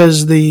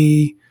because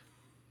the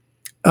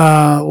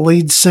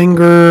lead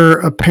singer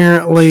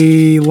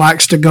apparently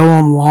likes to go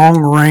on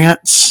long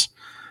rants.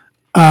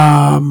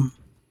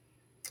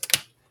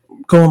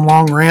 Going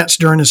long rants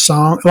during his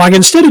song. Like,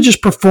 instead of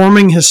just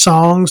performing his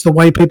songs the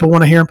way people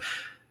want to hear him,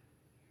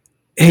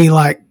 he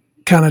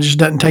kind of just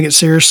doesn't take it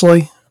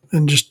seriously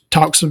and just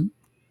tells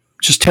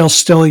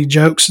silly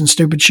jokes and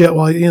stupid shit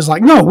while he's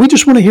like, no, we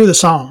just want to hear the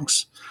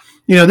songs.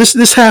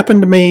 This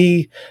happened to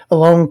me a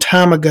long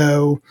time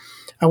ago.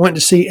 I went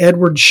to see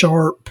Edward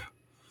Sharpe,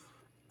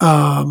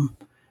 and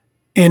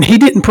he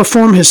didn't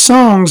perform his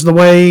songs the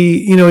way,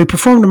 he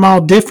performed them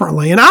all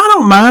differently. And I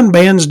don't mind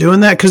bands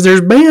doing that, because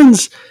there's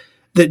bands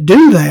that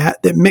do that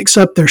mix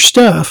up their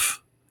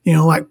stuff,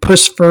 like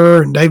Puss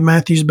Fur and Dave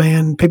Matthews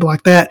Band, people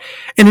like that.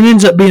 And it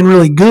ends up being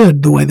really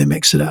good the way they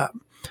mix it up.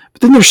 But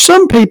then there's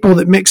some people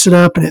that mix it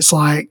up and it's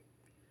like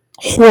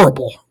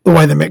horrible the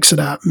way they mix it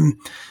up. And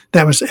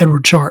that was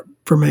Edward Sharpe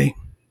for me.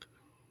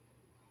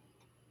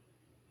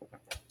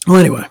 Well,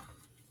 anyway,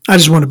 I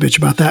just want to bitch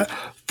about that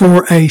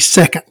for a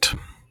second.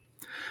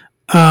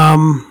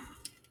 Let's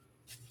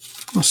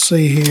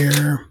see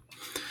here.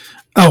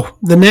 Oh,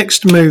 the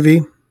next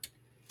movie.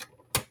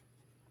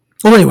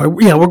 Well, anyway,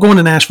 yeah, we're going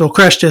to Nashville.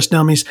 Crash Test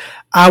Dummies.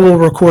 I will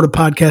record a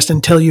podcast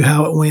and tell you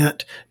how it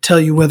went, tell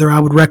you whether I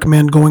would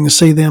recommend going to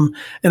see them,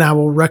 and I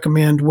will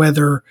recommend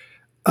whether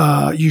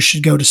you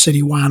should go to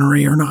City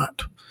Winery or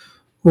not.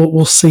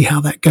 We'll see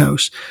how that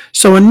goes.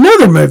 So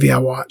another movie I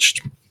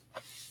watched,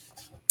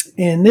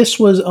 and this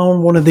was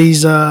on one of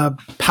these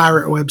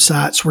pirate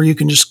websites where you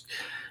can just,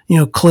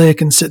 click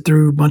and sit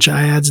through a bunch of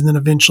ads, and then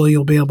eventually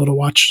you'll be able to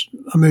watch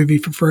a movie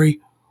for free.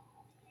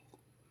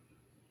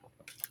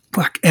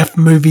 Like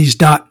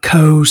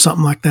fmovies.co,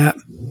 something like that.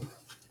 You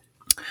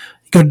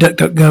go to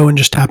DuckDuckGo and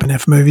just type in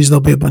fmovies. There'll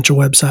be a bunch of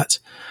websites.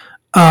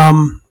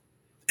 And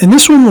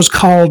this one was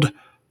called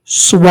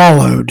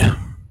Swallowed.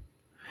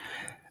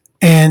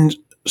 And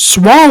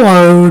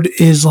Swallowed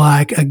is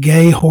like a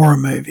gay horror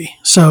movie.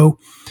 So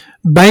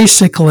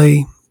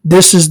basically,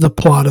 this is the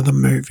plot of the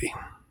movie.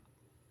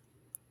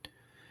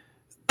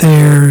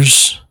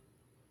 There's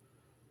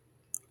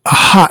a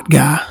hot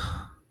guy,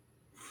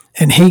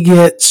 and he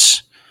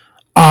gets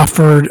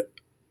offered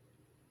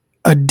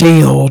a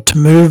deal to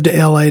move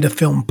to LA to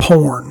film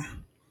porn.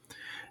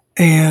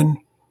 And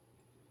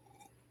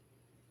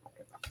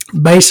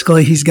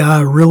basically he's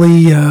got a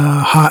really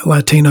hot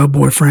Latino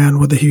boyfriend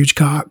with a huge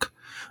cock,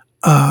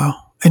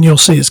 and you'll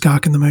see his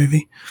cock in the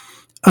movie.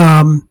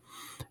 And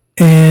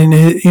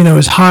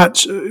his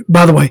hot.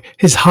 By the way,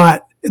 his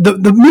hot.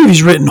 The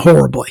movie's written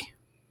horribly,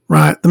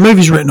 right? The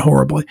movie's written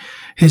horribly.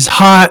 His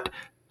hot,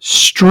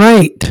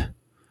 straight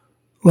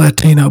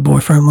Latino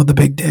boyfriend with a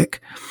big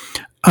dick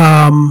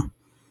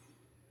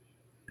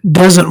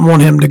doesn't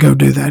want him to go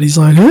do that. He's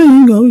like, hey,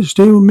 you go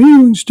stay with me,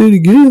 we can stay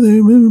together,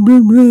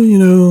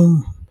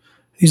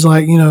 He's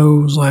like,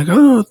 it's like,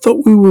 oh, I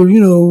thought we were,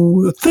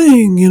 a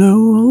thing,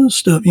 all this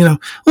stuff,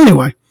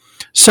 Anyway,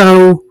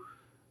 so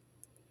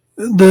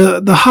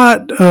the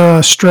hot,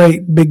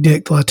 straight, big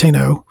dick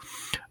Latino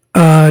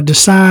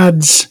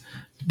decides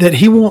that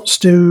he wants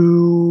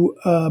to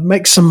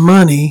make some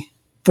money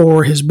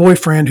for his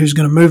boyfriend who's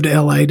going to move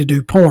to LA to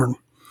do porn.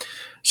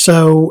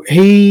 So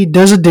he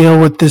does a deal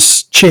with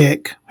this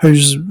chick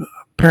who's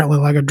apparently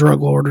like a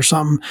drug lord or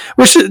something.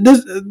 Which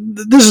this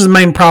is the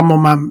main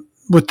problem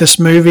with this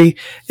movie,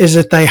 is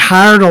that they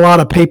hired a lot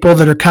of people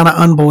that are kind of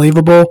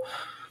unbelievable.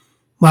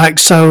 Like,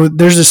 so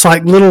there's this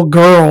like little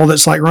girl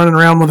that's like running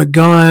around with a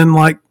gun,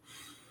 like,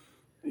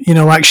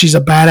 like she's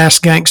a badass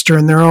gangster,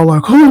 and they're all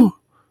like, oh,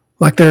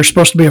 like they're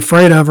supposed to be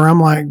afraid of her. I'm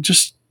like,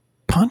 just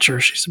punch her.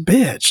 She's a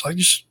bitch. Like,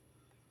 just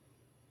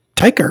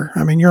take her.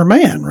 I mean, you're a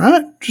man,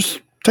 right? Just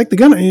take the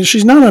gun.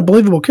 She's not a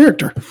believable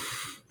character.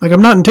 Like,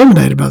 I'm not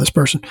intimidated by this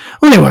person.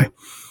 Well, anyway,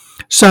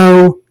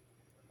 so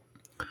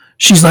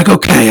she's like,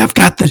 okay, I've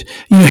got the,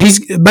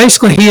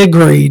 he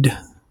agreed.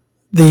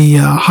 The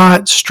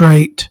hot,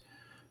 straight,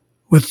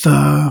 with,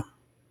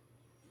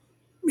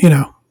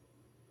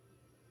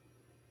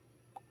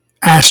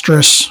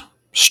 asterisk,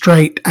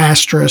 straight,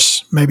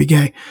 asterisk, maybe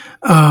gay,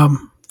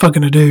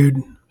 fucking a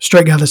dude,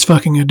 straight guy that's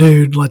fucking a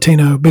dude,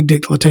 Latino, big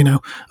dick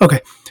Latino. Okay.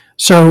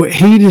 So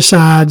he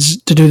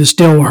decides to do this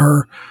deal with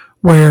her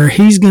where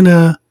he's going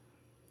to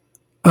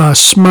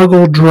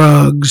smuggle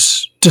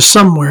drugs to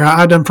somewhere.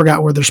 I done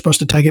forgot where they're supposed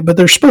to take it, but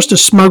they're supposed to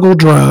smuggle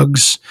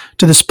drugs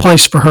to this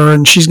place for her,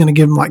 and she's going to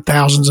give him like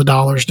thousands of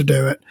dollars to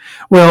do it.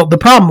 Well, the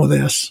problem with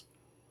this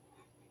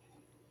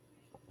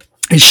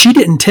is she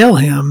didn't tell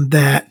him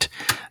that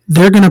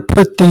they're going to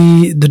put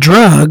the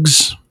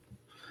drugs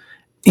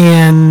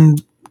in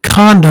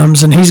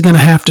condoms, and he's going to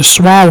have to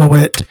swallow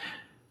it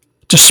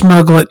to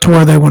smuggle it to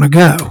where they want to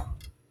go.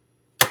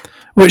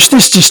 Which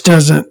this just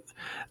doesn't,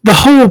 the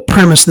whole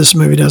premise of this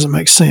movie doesn't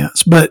make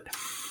sense, but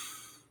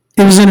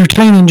it was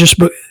entertaining just,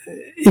 but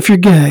if you're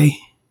gay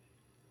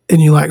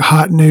and you like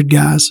hot nude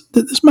guys,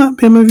 this might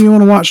be a movie you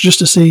want to watch just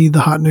to see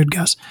the hot nude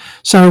guys.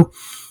 So,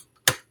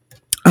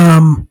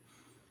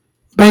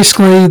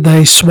 basically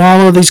they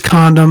swallow these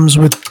condoms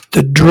with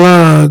the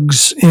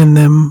drugs in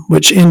them,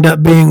 which end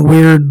up being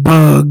weird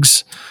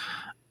bugs.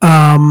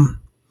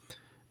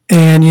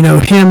 And,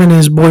 him and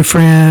his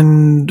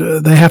boyfriend,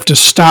 they have to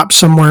stop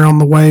somewhere on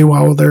the way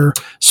while they're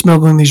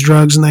smuggling these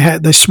drugs,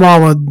 and they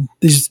swallowed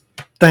these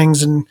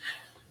things, and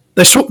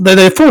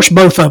they force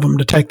both of them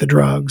to take the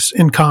drugs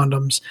in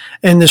condoms.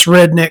 And this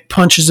redneck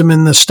punches him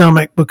in the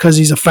stomach because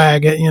he's a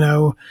faggot,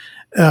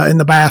 in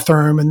the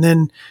bathroom. And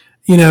then,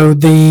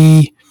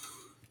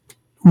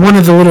 one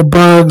of the little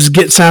bugs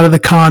gets out of the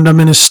condom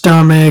in his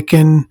stomach,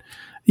 and,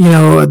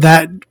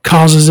 that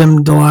causes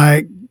him to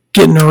like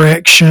get an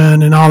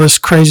erection and all this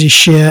crazy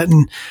shit.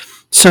 And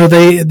so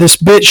this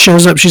bitch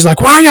shows up. She's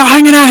like, why are y'all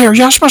hanging out here?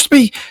 Y'all supposed to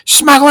be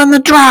smuggling the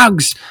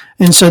drugs.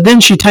 And so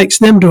then she takes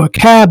them to a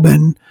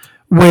cabin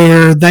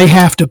where they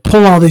have to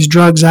pull all these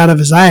drugs out of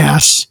his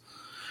ass.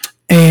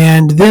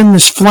 And then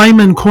this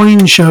flaming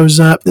queen shows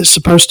up that's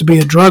supposed to be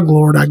a drug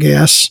lord, I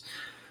guess.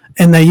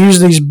 And they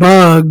use these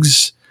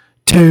bugs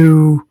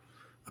to,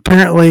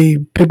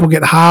 apparently people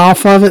get high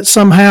off of it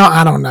somehow.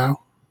 I don't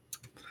know.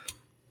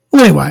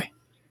 Well, anyway,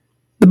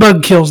 the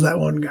bug kills that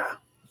one guy.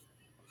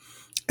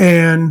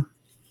 And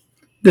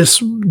this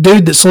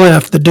dude that's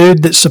left, the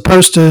dude that's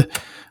supposed to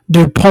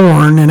do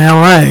porn in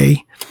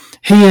LA,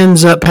 he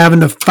ends up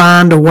having to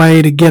find a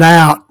way to get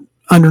out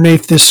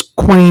underneath this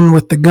queen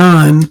with the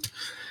gun.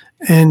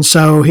 And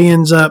so he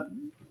ends up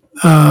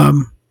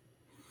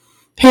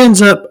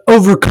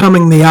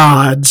overcoming the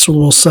odds,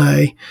 we'll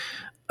say.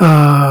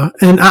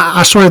 And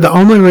I swear the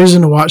only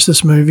reason to watch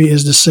this movie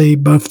is to see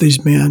both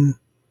these men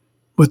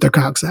with their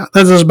cocks out.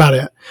 That's about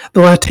it.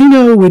 The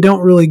Latino, we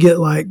don't really get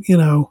like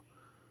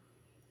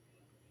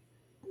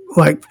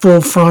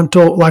full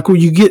frontal, like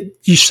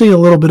you see a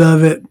little bit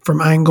of it from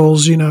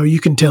angles, you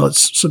can tell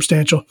it's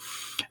substantial.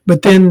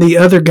 But then the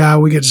other guy,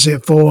 we get to see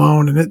it full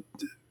on, and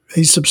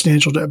he's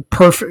substantial,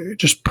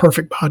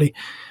 perfect body.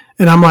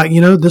 And I'm like,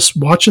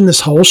 watching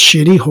this whole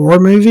shitty horror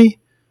movie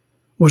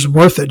was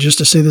worth it just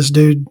to see this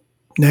dude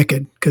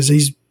naked, because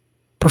he's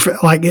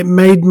perfect. Like, it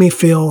made me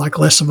feel like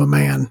less of a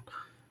man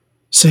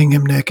seeing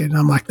him naked. And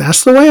I'm like,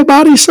 that's the way a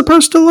body's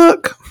supposed to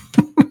look.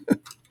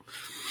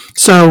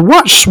 So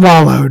watch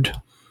Swallowed.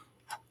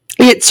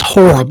 It's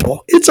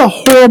horrible. It's a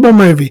horrible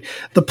movie.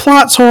 The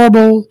plot's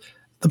horrible.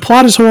 The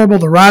plot is horrible.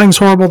 The writing's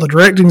horrible. The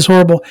directing's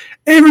horrible.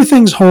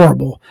 Everything's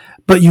horrible.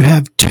 But you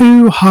have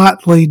two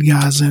hot lead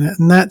guys in it,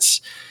 and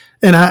that's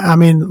And I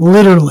mean,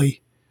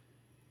 literally,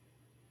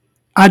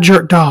 I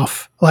jerked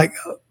off like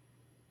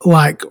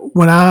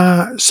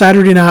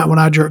Saturday night when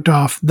I jerked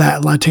off,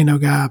 that Latino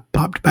guy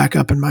popped back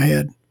up in my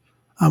head.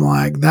 I'm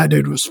like, that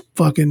dude was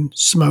fucking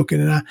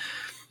smoking. And I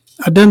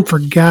done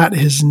forgot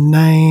his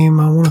name.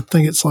 I want to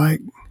think it's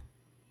like,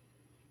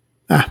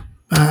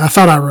 I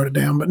thought I wrote it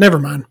down, but never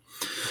mind.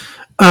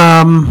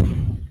 But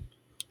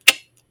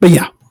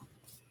yeah,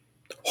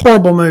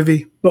 horrible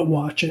movie, but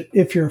watch it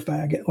if you're a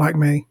faggot like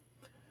me.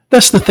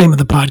 That's the theme of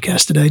the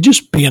podcast today.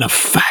 Just being a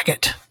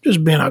faggot.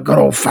 Just being a good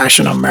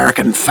old-fashioned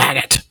American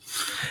faggot.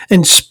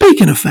 And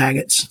speaking of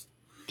faggots,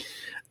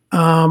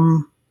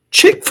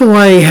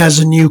 Chick-fil-A has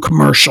a new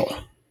commercial.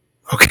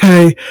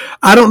 Okay?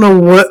 I don't know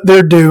what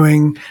they're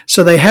doing.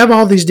 So they have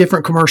all these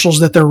different commercials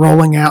that they're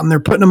rolling out, and they're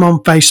putting them on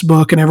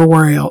Facebook and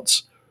everywhere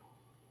else.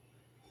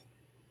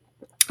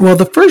 Well,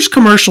 the first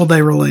commercial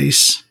they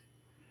release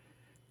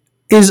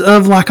is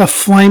of like a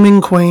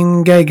flaming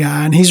queen gay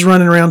guy, and he's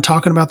running around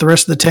talking about the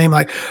rest of the team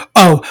like,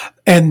 oh,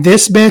 and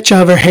this bitch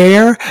over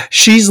here,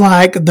 she's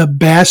like the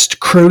best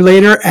crew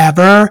leader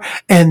ever,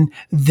 and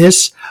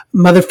this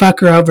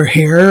motherfucker over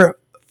here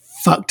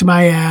fucked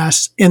my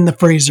ass in the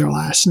freezer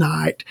last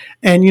night.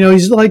 And, you know,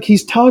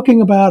 he's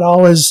talking about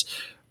all his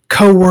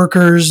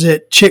co-workers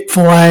at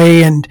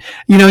Chick-fil-A, and,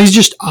 you know, he's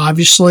just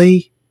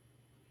obviously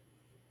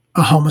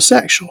a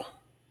homosexual.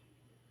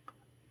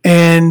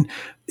 And,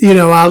 you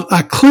know,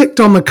 I clicked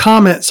on the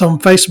comments on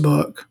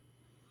Facebook,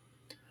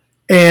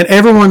 and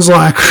everyone's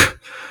like,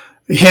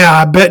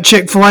 yeah, I bet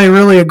Chick-fil-A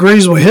really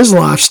agrees with his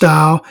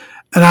lifestyle.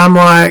 And I'm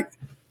like,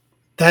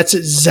 that's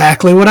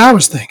exactly what I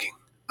was thinking.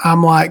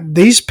 I'm like,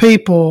 these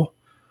people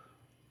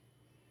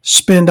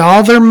spend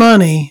all their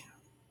money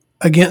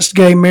against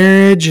gay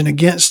marriage and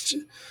against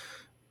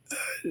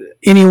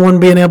anyone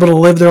being able to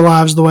live their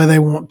lives the way they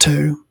want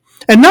to.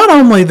 And not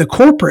only the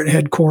corporate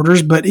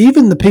headquarters, but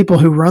even the people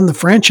who run the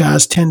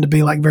franchise tend to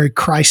be like very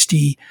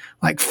Christy,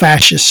 like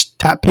fascist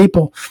type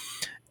people.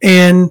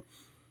 And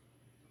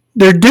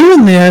they're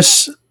doing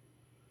this,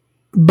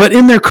 but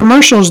in their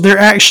commercials, they're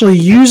actually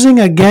using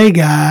a gay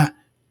guy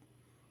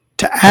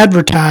to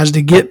advertise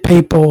to get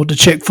people to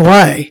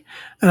Chick-fil-A.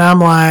 And I'm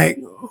like,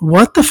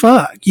 what the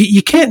fuck?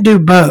 You can't do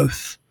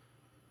both.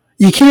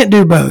 You can't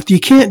do both. You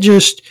can't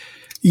just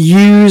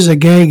use a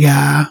gay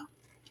guy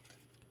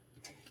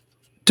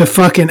to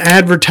fucking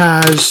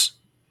advertise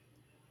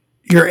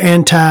your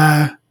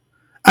the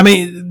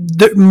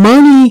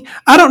money.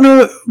 I don't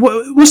know.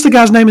 What's the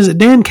guy's name? Is it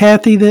Dan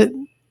Cathy that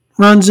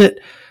runs it?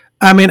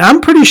 I mean, I'm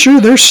pretty sure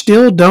they're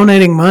still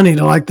donating money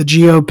to like the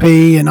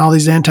GOP and all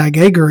these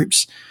anti-gay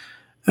groups.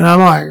 And I'm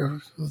like,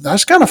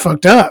 that's kind of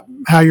fucked up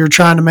how you're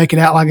trying to make it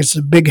out like it's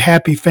a big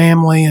happy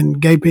family and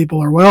gay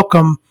people are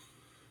welcome.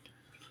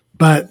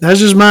 But that's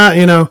just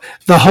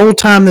the whole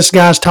time this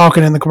guy's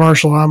talking in the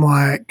commercial, I'm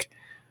like,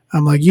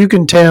 you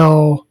can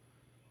tell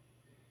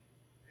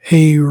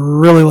he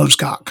really loves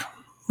cock.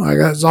 Like,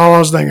 that's all I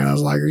was thinking. I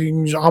was like,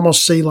 you can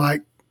almost see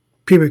like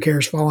pubic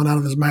hairs falling out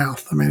of his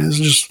mouth. I mean, it's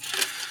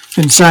just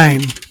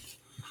insane.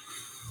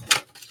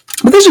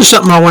 But this is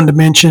something I wanted to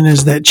mention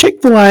is that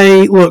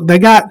Chick-fil-A, look,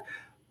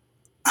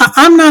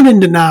 I'm not in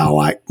denial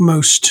like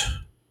most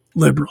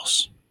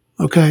liberals.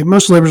 Okay.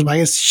 Most liberals are like,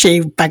 it's a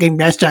shitty fucking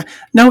restaurant.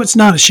 No, it's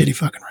not a shitty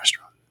fucking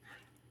restaurant.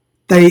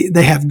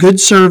 They have good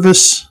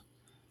service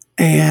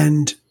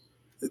and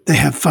they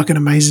have fucking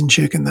amazing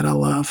chicken that I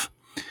love.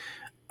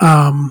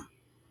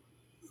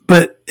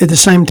 But at the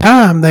same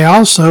time, they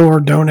also are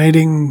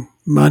donating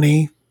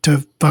money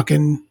to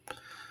fucking,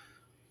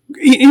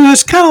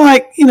 it's kind of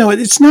like,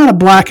 it's not a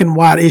black and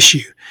white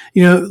issue.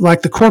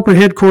 Like the corporate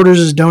headquarters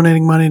is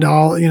donating money to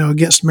all,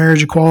 against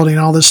marriage equality and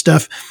all this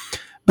stuff.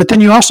 But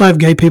then you also have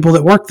gay people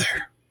that work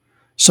there.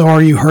 So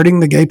are you hurting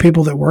the gay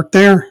people that work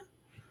there?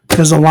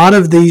 Because a lot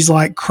of these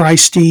like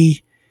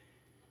Christy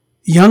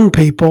young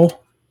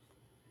people,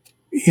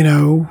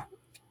 end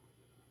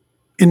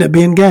up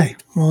being gay.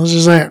 Well, this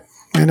is that.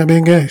 End up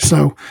being gay.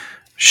 So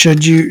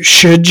should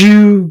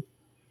you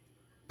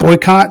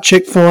boycott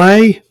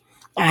Chick-fil-A?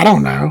 I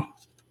don't know.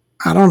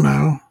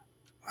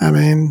 I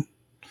mean,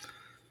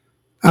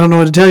 I don't know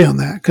what to tell you on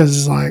that because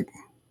it's like,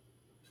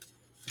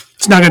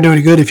 it's not going to do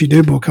any good if you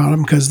do boycott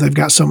them because they've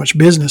got so much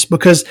business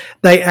because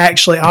they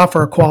actually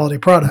offer a quality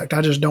product.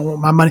 I just don't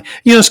want my money.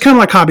 It's kind of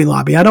like Hobby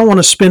Lobby. I don't want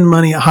to spend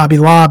money at Hobby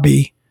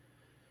Lobby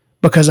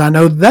because I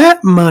know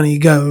that money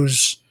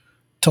goes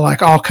to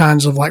like all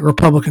kinds of like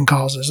Republican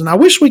causes. And I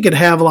wish we could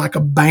have like a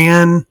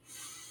ban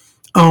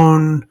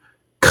on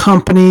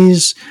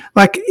companies.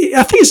 Like,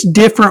 I think it's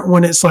different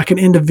when it's like an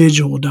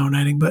individual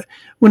donating, but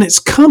when it's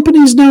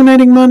companies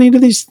donating money to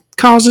these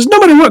causes, no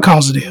matter what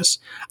cause it is,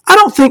 I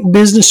don't think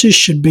businesses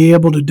should be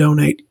able to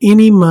donate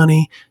any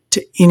money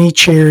to any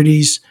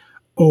charities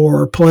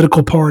or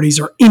political parties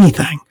or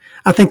anything.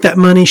 I think that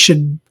money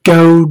should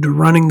go to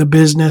running the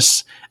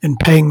business and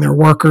paying their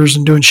workers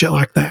and doing shit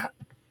like that.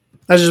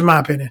 That's just my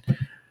opinion.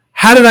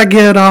 How did I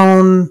get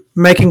on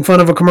making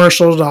fun of a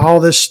commercial to all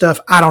this stuff?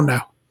 I don't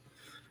know.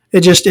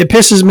 It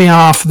pisses me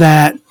off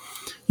that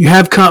you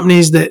have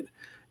companies that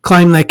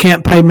claim they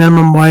can't pay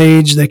minimum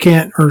wage, they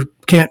can't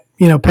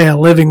pay a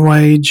living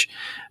wage,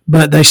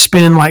 but they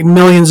spend like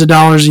millions of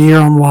dollars a year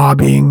on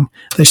lobbying.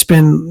 They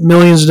spend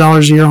millions of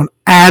dollars a year on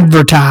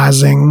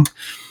advertising.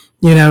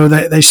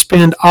 They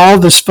spend all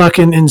this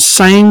fucking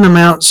insane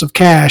amounts of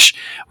cash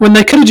when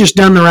they could have just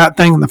done the right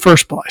thing in the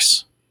first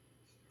place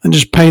and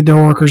just paid their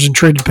workers and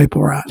treated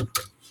people right.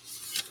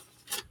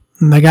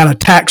 And they got a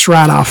tax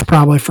write-off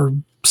probably for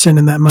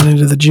sending that money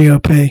to the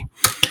GOP.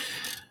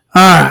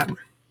 All right.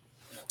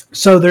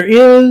 So there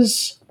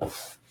is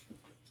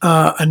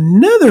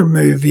another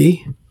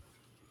movie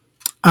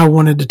I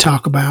wanted to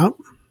talk about,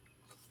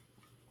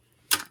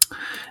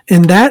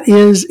 and that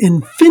is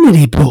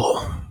Infinity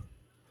Pool.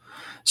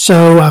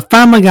 So I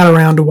finally got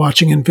around to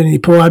watching Infinity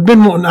Pool. I've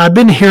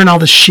been hearing all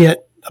this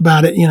shit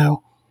about it,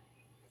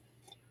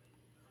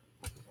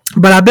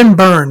 but I've been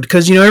burned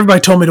because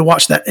everybody told me to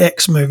watch that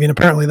X movie, and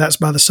apparently that's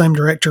by the same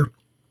director.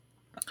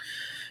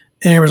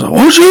 And everyone's like,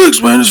 "Watch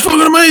X, man! It's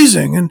fucking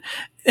amazing."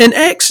 And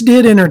X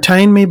did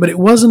entertain me, but it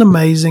wasn't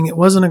amazing. It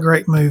wasn't a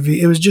great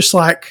movie. It was just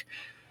like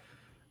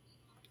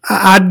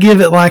I'd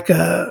give it like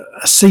a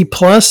C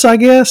plus, I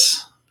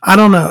guess. I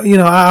don't know.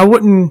 I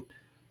wouldn't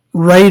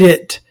rate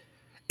it.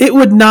 It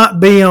would not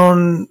be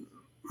on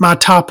my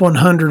top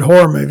 100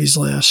 horror movies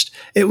list.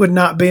 It would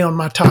not be on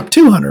my top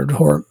 200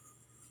 horror movies.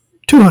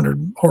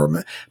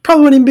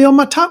 Probably wouldn't even be on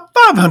my top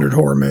 500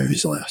 horror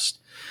movies list.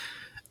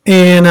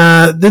 And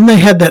then they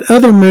had that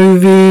other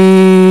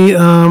movie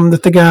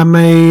that the guy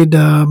made,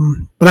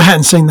 but I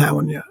hadn't seen that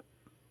one yet.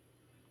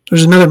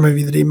 There's another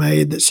movie that he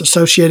made that's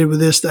associated with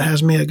this that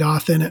has Mia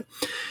Goth in it.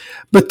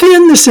 But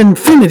then this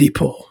Infinity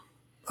Pool.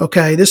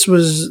 Okay, this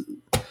was,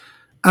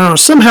 I don't know,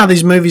 somehow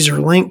these movies are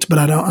linked, but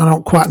I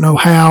don't quite know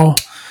how,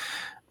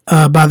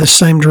 by the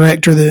same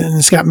director, and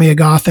it's got Mia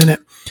Goth in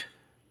it.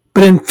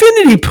 But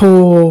Infinity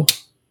Pool,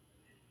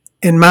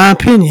 in my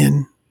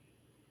opinion,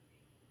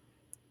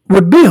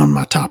 would be on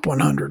my top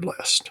 100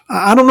 list.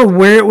 I don't know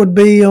where it would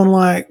be on,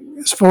 like,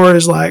 as far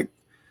as like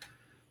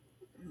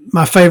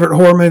my favorite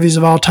horror movies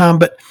of all time,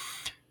 but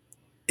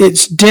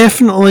it's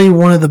definitely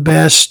one of the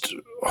best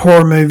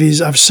horror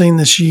movies I've seen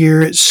this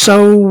year. It's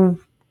so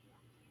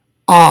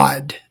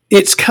odd.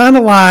 It's kind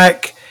of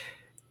like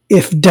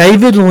if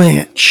David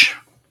Lynch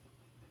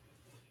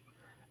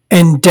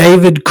and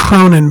David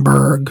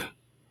Cronenberg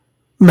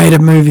made a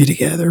movie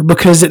together,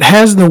 because it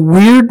has the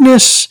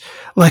weirdness,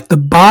 like the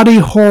body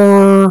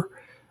horror,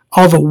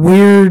 all the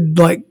weird,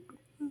 like,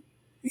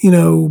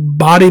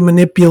 body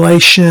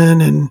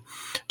manipulation and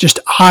just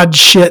odd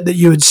shit that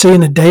you would see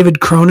in a David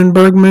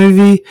Cronenberg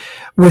movie,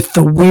 with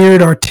the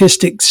weird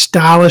artistic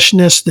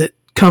stylishness that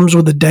comes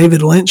with a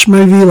David Lynch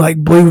movie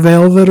like Blue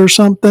Velvet or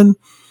something.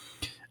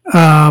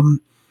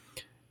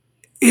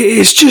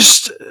 It's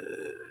just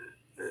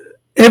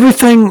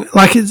everything.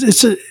 Like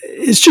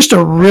it's just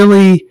a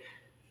really,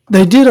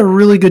 they did a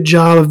really good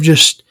job of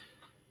just,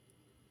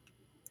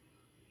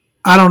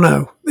 I don't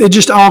know. It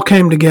just all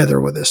came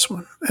together with this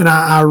one. And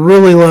I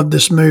really love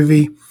this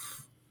movie.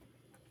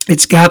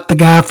 It's got the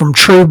guy from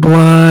True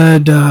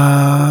Blood,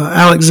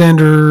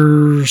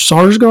 Alexander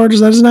Skarsgård.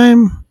 Is that his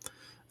name?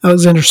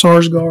 Alexander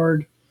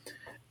Skarsgård.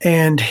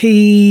 And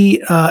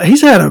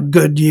he's had a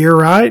good year,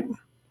 right?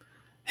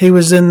 He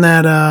was in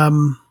that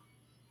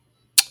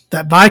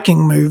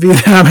Viking movie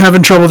that I'm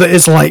having trouble with.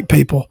 It's late,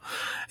 people.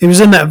 He was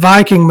in that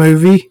Viking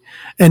movie,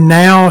 and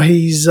now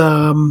he's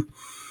in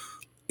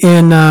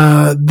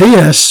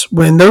this,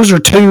 when those are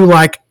two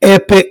like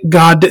epic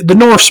the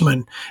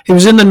Norseman. He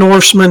was in the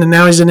Norseman, and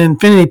now he's in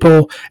Infinity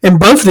Pool, and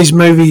both of these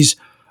movies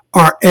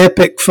are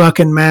epic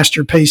fucking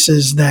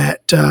masterpieces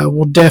that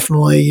will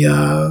definitely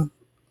are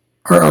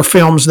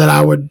films that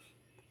I would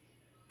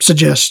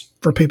suggest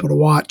for people to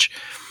watch.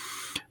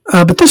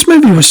 But this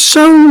movie was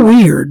so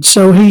weird.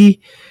 So he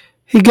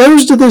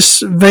goes to this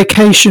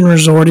vacation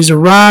resort. He's a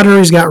writer.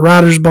 He's got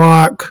writer's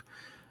block.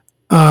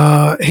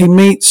 He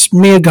meets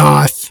Mia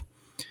Goth.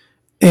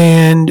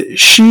 And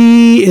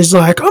she is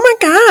like, "Oh my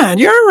God,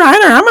 you're a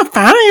writer. I'm a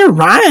fan of your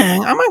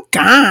writing. Oh my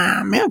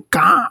God, Mia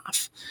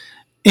Goth."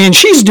 And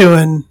she's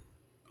doing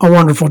a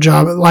wonderful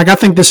job. Like, I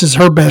think this is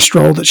her best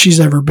role that she's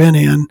ever been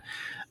in.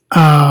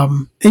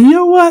 And you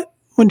know what?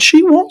 When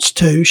she wants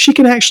to, she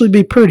can actually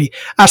be pretty.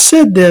 I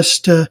said this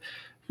to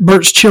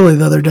Bert's Chili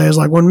the other day. I was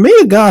like, when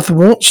Mia Goth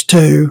wants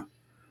to,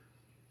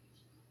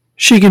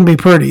 she can be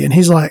pretty. And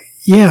he's like,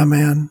 "Yeah,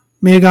 man,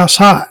 Mia Goth's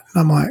hot."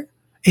 And I'm like,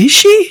 "Is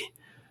she?"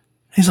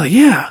 He's like,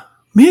 "Yeah,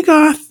 Mia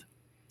Goth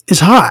is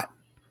hot."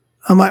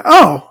 I'm like,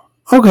 "Oh,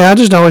 okay." I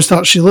just always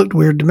thought she looked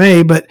weird to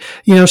me, but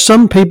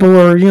some people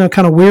are,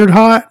 kind of weird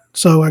hot.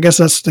 So I guess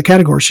that's the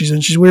category she's in.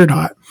 She's weird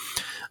hot.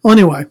 Well,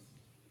 anyway,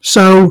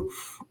 so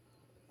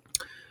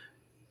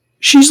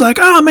she's like,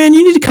 "Oh man,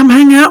 you need to come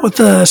hang out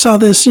with us. All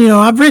this,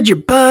 I've read your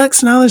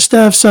books and all this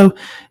stuff." So,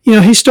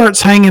 he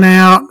starts hanging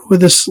out with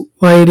this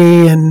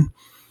lady, and,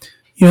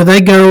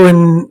 they go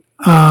and,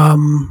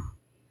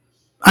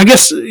 I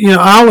guess,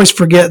 I always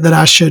forget that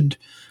I should,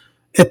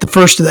 at the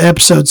first of the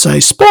episode,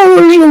 say,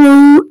 "Spoilers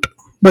alert."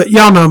 But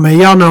y'all know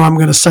me. Y'all know I'm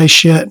going to say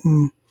shit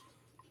and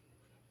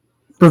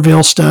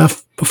reveal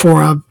stuff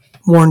before I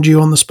warned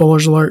you on the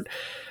spoilers alert.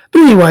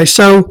 But anyway,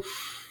 so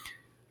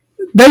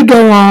they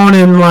go on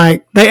and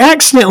like they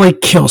accidentally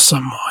kill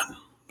someone.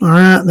 All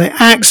right, they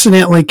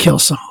accidentally kill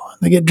someone.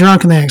 They get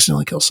drunk and they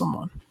accidentally kill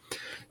someone.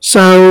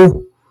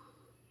 So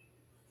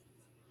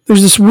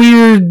there's this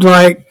weird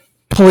like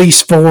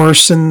police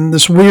force, and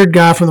this weird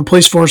guy from the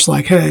police force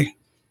like, hey,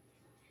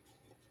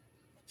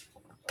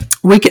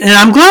 we can. And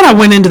I'm glad I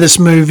went into this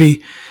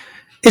movie.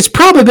 It's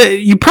probably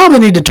you probably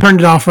need to turn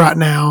it off right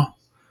now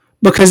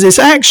because it's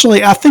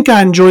actually I think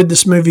I enjoyed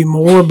this movie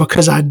more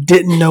because I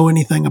didn't know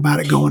anything about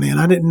it going in.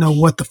 I didn't know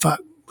what the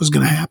fuck was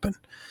going to happen.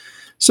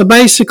 So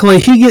basically,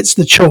 he gets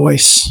the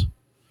choice.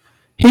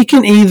 He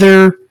can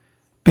either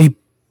be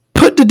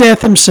put to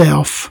death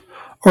himself,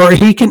 or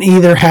he can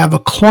either have a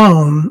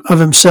clone of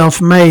himself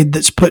made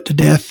that's put to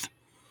death.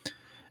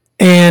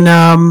 And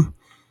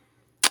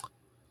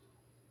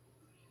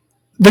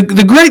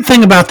the great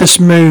thing about this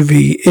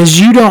movie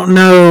is you don't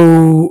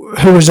know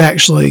who was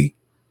actually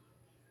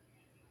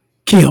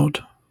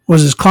killed.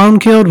 Was his clone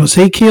killed? Was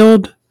he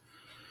killed?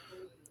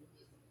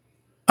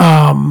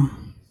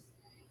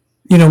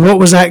 What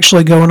was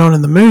actually going on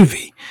in the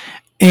movie.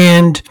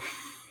 And,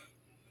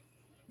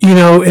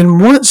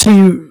 and once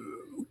he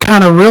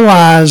kind of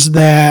realized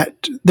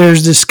that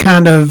there's this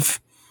kind of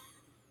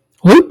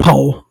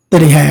loophole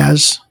that he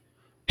has,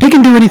 he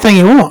can do anything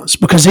he wants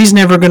because he's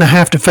never going to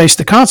have to face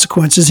the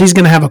consequences. He's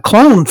going to have a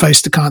clone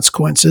face the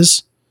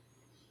consequences.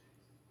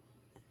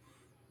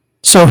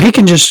 So he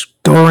can just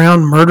go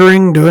around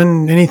murdering,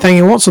 doing anything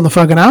he wants on the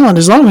fucking island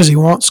as long as he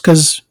wants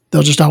because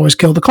they'll just always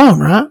kill the clone,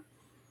 right?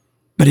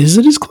 But is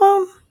it his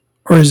clone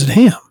or is it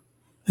him?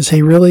 Is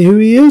he really who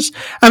he is?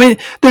 I mean,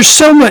 there's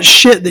so much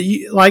shit that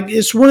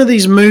it's one of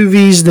these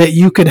movies that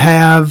you could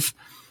have,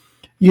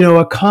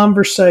 a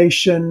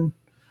conversation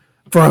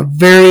for a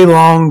very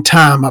long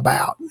time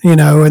about,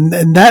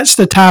 and that's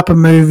the type of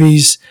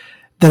movies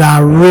that I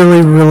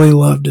really, really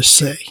love to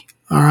see.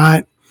 All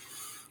right.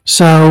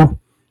 So,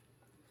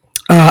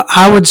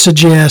 I would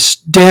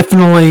suggest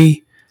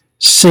definitely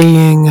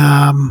seeing,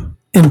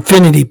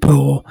 Infinity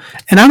Pool.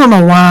 And I don't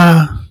know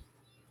why.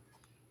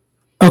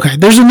 Okay,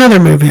 there's another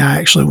movie I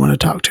actually want to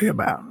talk to you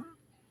about,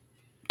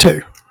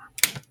 too.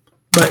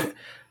 But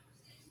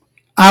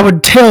I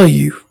would tell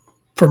you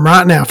from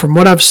right now, from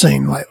what I've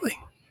seen lately,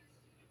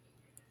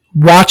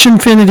 watch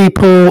Infinity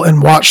Pool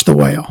and watch The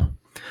Whale.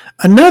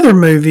 Another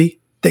movie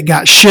that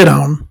got shit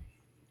on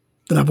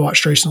that I've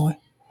watched recently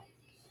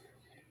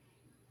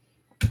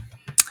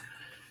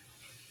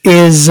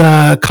is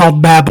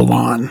called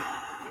Babylon.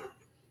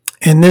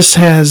 And this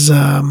has,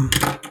 I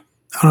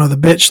don't know, the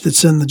bitch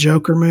that's in the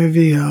Joker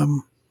movie.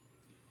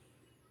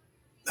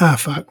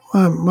 Fuck.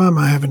 Why am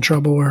I having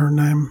trouble with her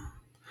name?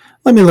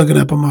 Let me look it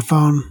up on my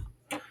phone.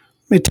 Let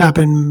me type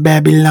in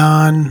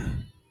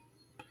Babylon.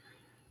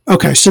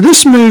 Okay, so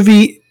this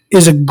movie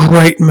is a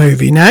great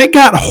movie. Now, it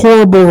got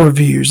horrible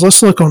reviews.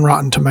 Let's look on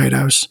Rotten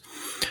Tomatoes.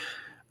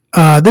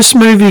 This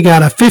movie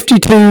got a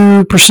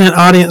 52%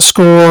 audience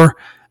score,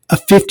 a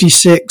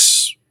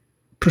 56%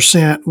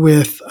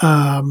 with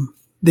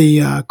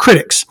the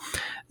critics.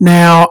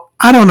 Now,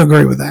 I don't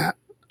agree with that.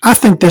 I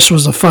think this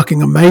was a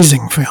fucking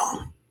amazing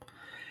film.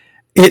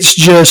 It's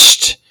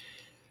just,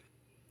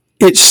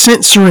 it's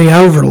sensory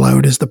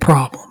overload is the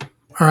problem.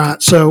 All right,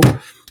 so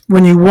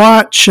when you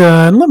watch,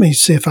 let me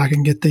see if I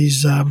can get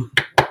these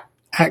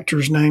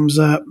actors' names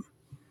up.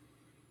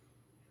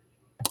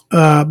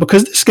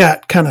 Because this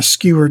got kind of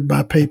skewered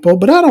by people,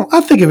 but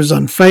I think it was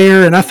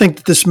unfair, and I think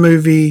that this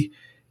movie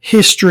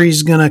history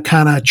is going to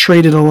kind of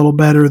treat it a little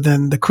better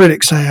than the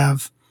critics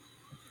have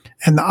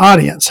and the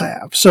audience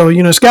have. So,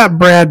 it's got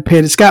Brad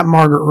Pitt, it's got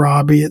Margaret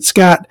Robbie, it's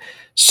got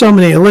so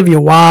many, Olivia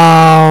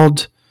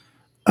Wilde,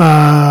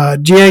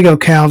 Diego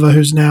Calva,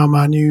 who's now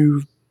my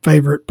new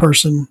favorite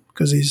person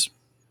because he's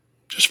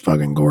just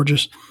fucking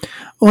gorgeous.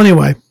 Well,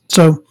 anyway,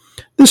 so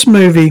this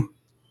movie,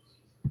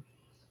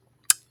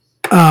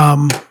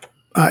 Ethan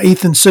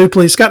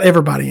Suplee, it's got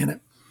everybody in it.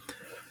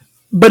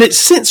 But it's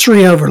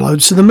sensory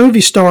overload. So the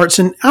movie starts,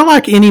 and I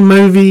like any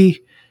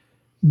movie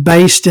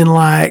based in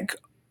like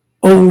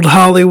old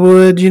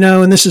Hollywood,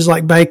 and this is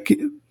like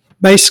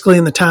basically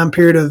in the time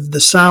period of the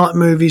silent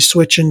movies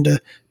switching to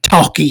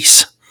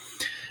talkies.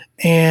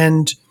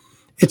 And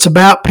it's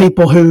about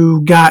people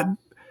who got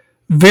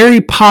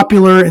very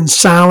popular in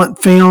silent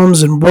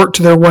films and worked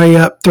their way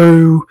up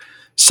through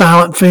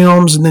silent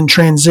films and then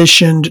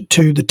transitioned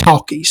to the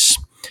talkies.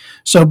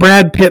 So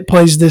Brad Pitt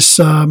plays this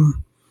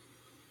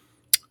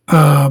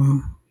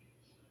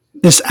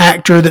this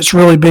actor that's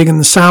really big in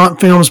the silent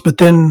films, but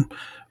then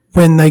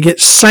when they get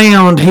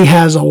sound, he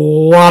has a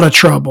lot of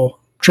trouble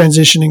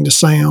transitioning to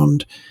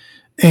sound,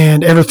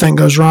 and everything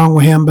goes wrong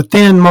with him. But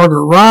then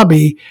Margaret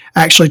Robbie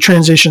actually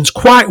transitions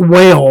quite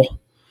well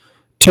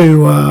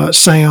to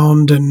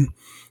sound, and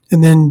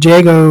then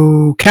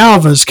Diego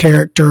Calva's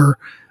character,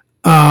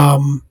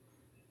 kind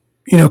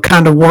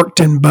of worked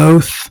in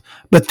both,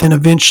 but then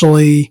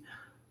eventually,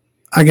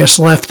 I guess,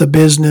 left the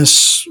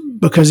business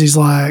because he's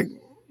like,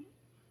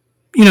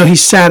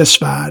 he's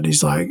satisfied.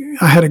 He's like,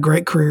 I had a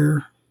great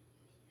career.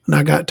 when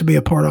I got to be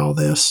a part of all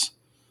this,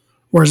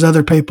 whereas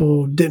other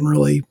people didn't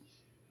really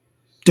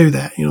do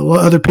that.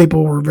 Other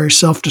people were very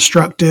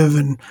self-destructive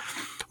and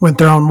went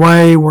their own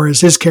way,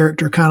 whereas his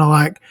character kind of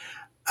like,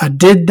 I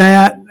did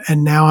that,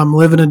 and now I'm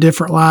living a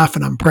different life,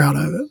 and I'm proud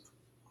of it.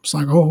 It's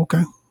like, oh,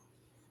 okay.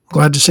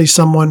 Glad to see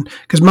someone,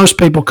 because most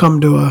people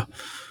come to a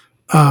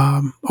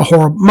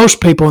horrible.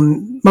 Most people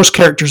and most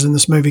characters in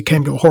this movie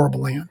came to a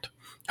horrible end.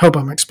 Hope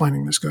I'm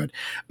explaining this good,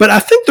 but I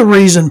think the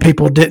reason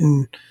people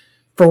didn't,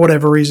 for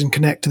whatever reason,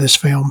 connect to this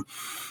film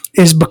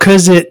is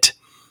because the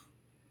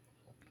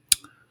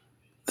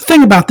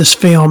thing about this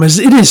film is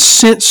it is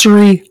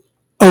sensory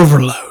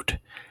overload.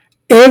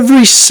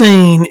 Every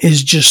scene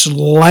is just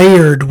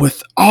layered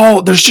with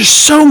there's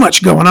just so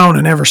much going on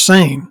in every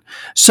scene.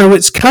 So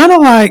it's kind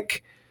of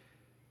like,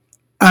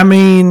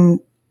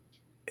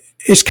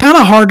 it's kind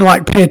of hard to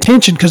like pay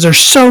attention because there's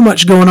so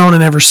much going on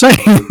in every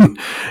scene.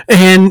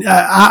 And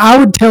I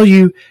would tell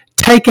you,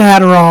 take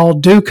Adderall,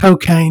 do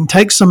cocaine,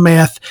 take some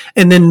meth,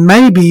 and then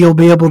maybe you'll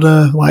be able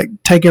to like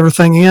take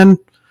everything in,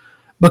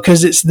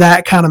 because it's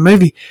that kind of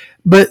movie.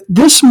 But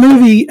this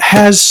movie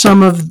has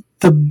some of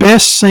the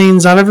best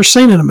scenes I've ever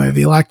seen in a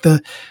movie. Like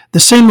the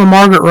scene with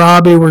Margaret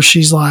Robbie where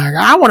she's like,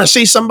 I want to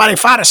see somebody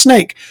fight a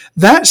snake.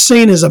 That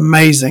scene is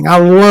amazing. I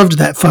loved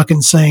that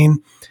fucking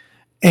scene.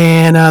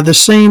 And the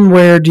scene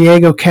where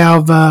Diego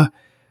Calva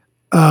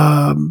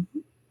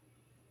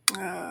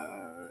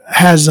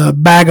has a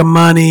bag of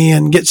money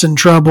and gets in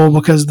trouble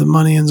because the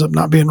money ends up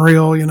not being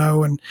real,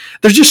 and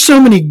there's just so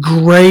many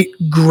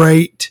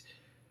great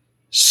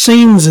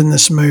scenes in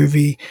this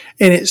movie,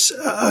 and it's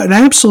an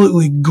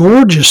absolutely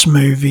gorgeous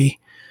movie.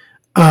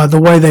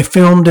 The way they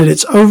filmed it,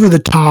 it's over the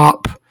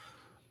top.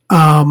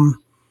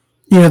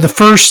 The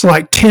first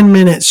like 10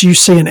 minutes, you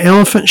see an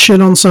elephant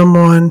shit on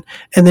someone,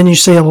 and then you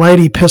see a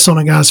lady piss on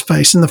a guy's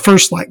face in the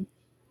first like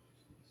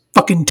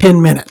fucking 10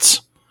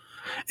 minutes.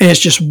 And it's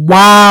just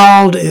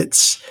wild.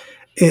 It's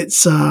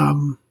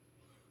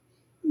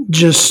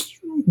just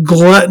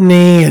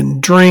gluttony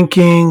and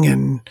drinking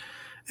and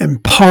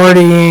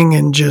partying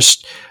and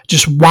just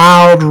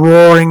wild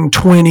roaring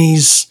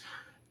 20s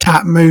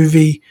type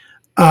movie.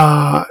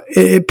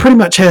 It pretty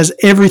much has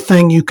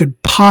everything you could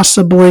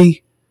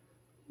possibly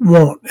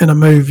want in a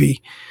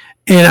movie.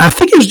 And I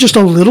think it was just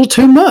a little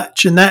too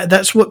much. And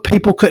that's what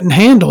people couldn't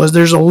handle, is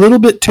there's a little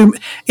bit too,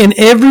 in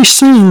every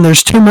scene,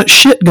 there's too much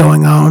shit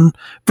going on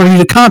for you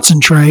to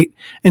concentrate.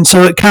 And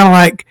so it kind of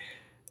like,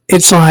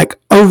 it's like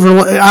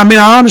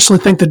I honestly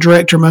think the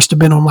director must have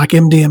been on like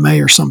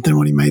MDMA or something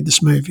when he made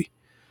this movie.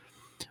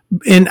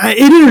 And it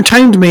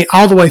entertained me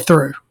all the way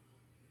through.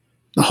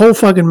 The whole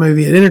fucking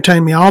movie, it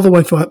entertained me all the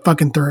way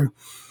fucking through.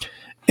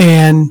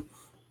 And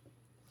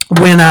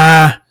when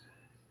I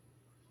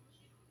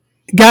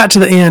got to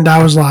the end,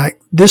 I was like,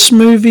 this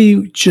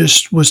movie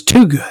just was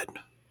too good.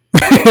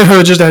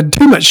 It just had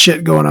too much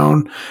shit going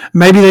on.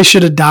 Maybe they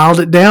should have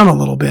dialed it down a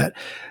little bit.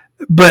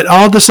 But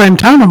all at the same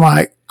time, I'm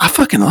like, I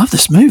fucking love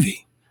this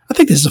movie. I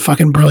think this is a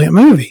fucking brilliant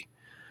movie.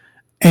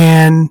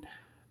 And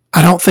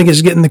I don't think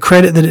it's getting the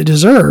credit that it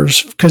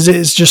deserves, because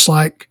it's just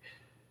like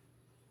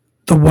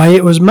the way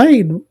it was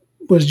made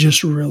was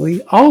just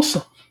really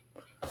awesome.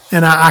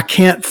 And I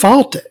can't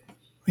fault it,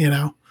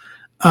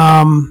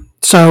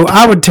 So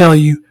I would tell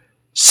you,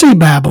 see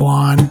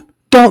Babylon.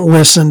 Don't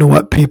listen to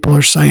what people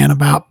are saying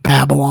about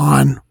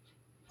Babylon.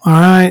 All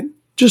right?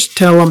 Just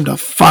tell them to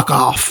fuck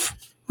off.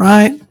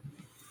 Right?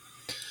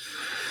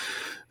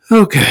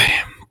 Okay.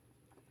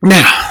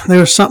 Now, there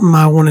was something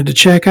I wanted to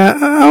check.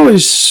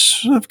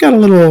 I've got a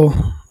little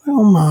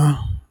on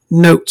my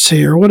notes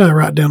here. What did I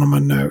write down on my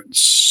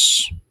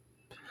notes?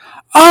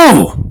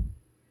 Oh,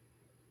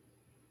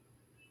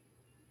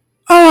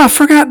 I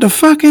forgot to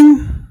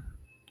fucking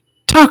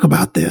talk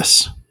about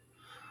this.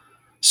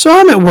 So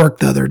I'm at work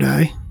the other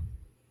day.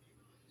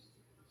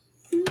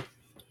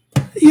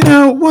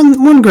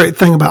 One great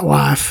thing about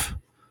life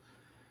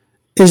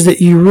is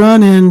that you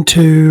run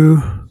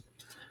into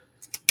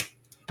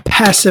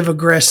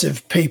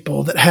passive-aggressive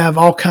people that have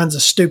all kinds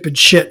of stupid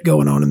shit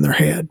going on in their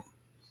head.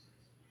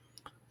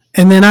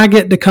 And then I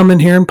get to come in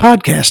here and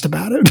podcast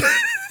about it.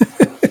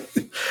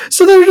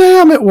 So the other day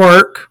I'm at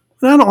work,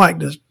 and I don't like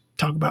to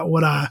talk about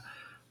where I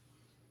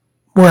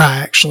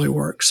actually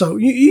work. So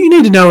you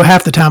need to know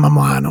half the time I'm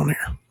lying on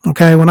here.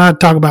 Okay, when I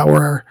talk about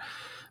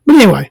but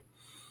anyway,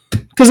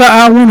 because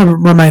I want to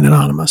remain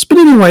anonymous. But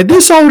anyway,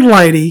 this old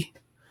lady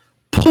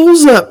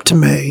pulls up to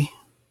me.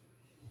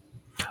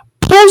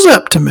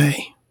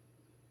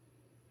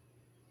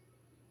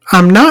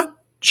 I'm not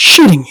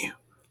shitting you.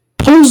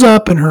 Pulls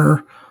up in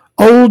her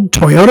old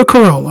Toyota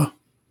Corolla.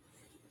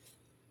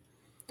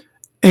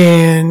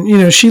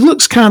 And, she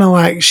looks kind of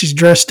like she's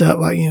dressed up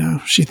like,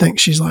 she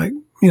thinks she's like,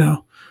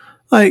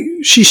 like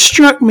she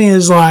struck me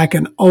as like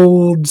an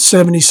old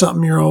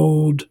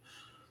 70-something-year-old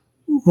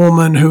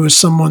woman who is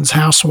someone's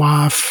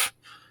housewife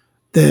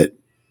that,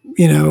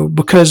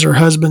 because her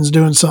husband's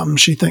doing something,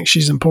 she thinks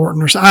she's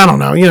important or something. I don't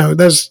know,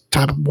 that's the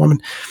type of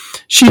woman.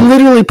 She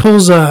literally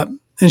pulls up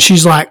and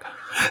she's like,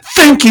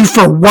 thank you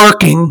for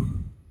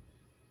working.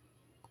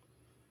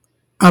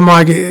 I'm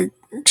like,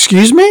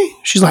 excuse me?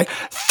 She's like,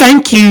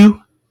 thank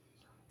you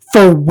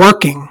for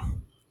working.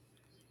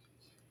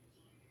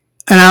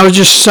 And I was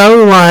just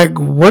so like,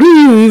 what do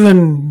you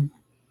even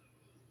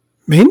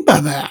mean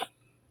by that?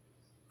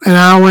 And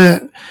I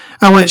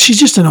went, she's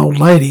just an old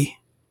lady.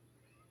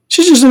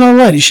 She's just an old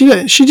lady.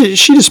 She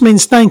just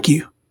means thank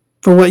you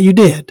for what you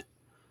did.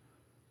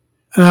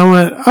 And I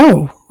went,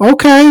 oh,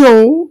 okay.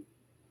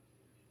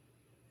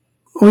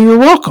 Well, you're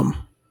welcome.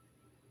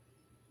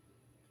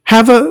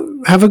 Have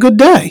a good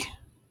day.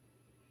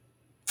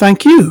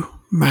 Thank you,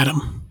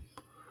 madam.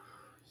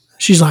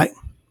 She's like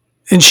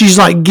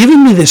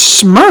giving me this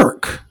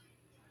smirk.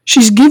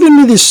 She's giving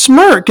me this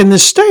smirk and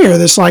this stare,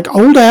 this like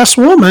old ass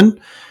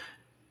woman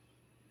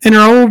in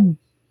her old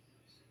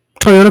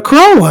Toyota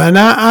Corolla. And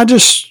I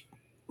just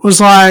was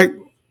like,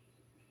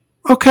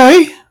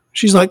 okay.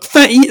 She's like,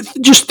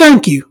 just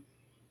thank you.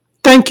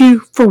 Thank you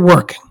for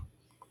working.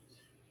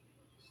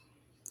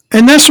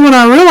 And that's when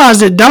I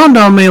realized it dawned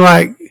on me,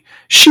 like,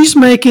 she's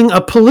making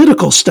a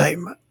political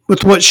statement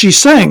with what she's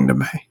saying to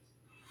me.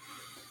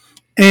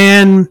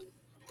 And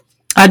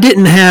I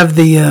didn't have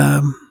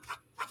the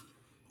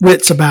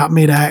wits about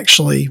me to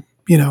actually,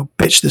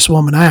 bitch this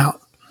woman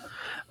out.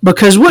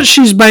 Because what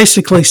she's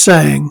basically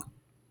saying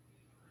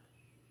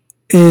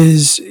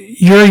is,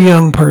 you're a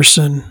young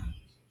person,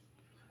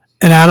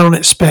 and I don't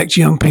expect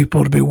young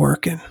people to be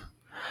working.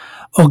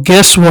 Well,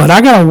 guess what? I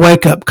got a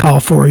wake-up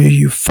call for you,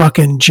 you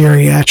fucking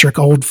geriatric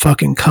old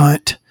fucking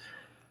cunt.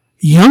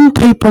 Young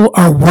people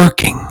are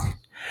working,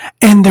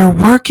 and they're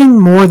working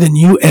more than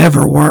you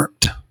ever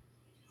worked.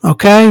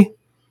 Okay?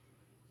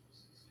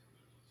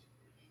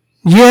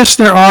 Yes,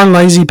 there are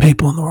lazy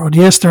people in the world.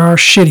 Yes, there are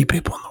shitty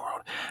people in the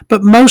world.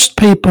 But most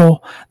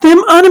people,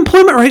 the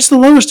unemployment rate's the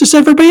lowest it's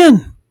ever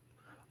been.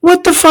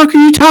 What the fuck are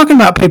you talking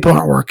about? People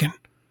aren't working.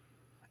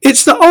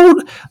 It's the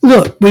old,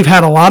 look, we've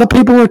had a lot of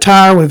people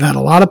retire. We've had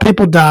a lot of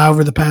people die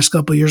over the past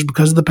couple of years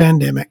because of the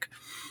pandemic.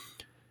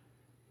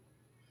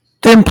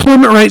 The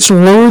employment rate's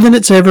lower than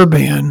it's ever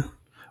been.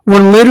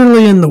 We're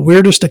literally in the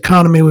weirdest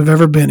economy we've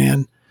ever been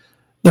in.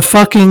 The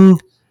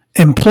fucking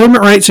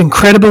employment rate's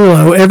incredibly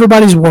low.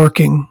 Everybody's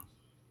working.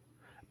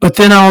 But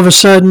then all of a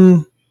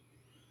sudden,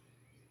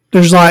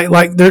 there's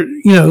like there,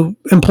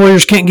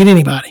 employers can't get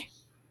anybody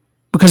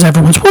because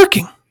everyone's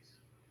working.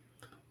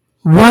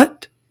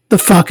 What the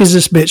fuck is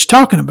this bitch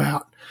talking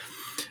about?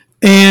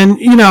 And,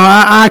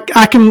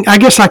 I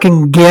guess I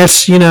can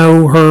guess,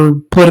 her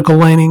political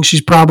leaning.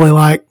 She's probably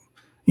like,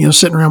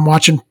 sitting around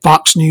watching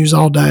Fox News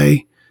all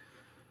day.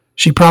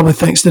 She probably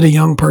thinks that a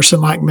young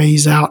person like me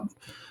is out,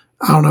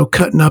 I don't know,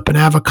 cutting up an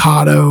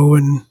avocado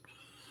and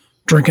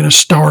drinking a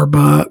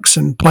Starbucks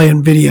and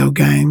playing video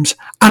games.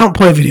 I don't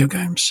play video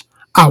games.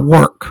 I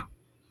work.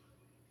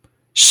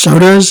 So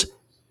does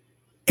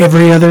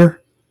every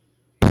other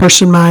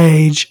person my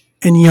age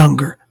and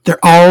younger.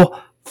 They're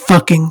all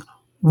fucking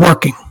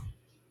working.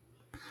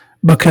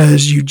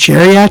 Because you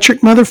geriatric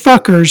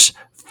motherfuckers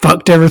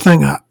fucked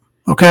everything up.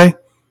 Okay?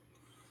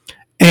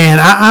 And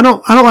I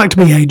don't like to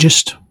be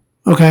ageist.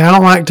 Okay? I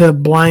don't like to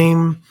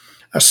blame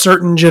a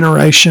certain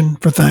generation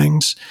for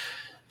things.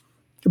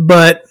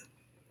 But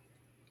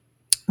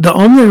the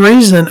only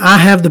reason I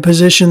have the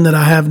position that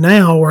I have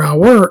now where I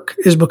work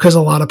is because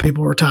a lot of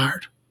people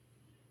retired.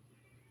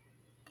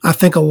 I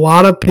think a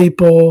lot of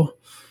people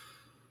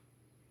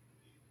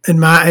in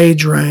my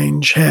age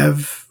range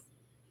have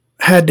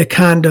had to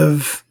kind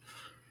of,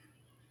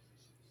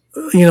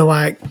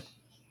 like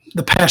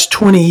the past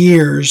 20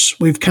 years,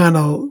 we've kind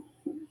of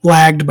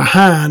lagged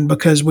behind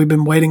because we've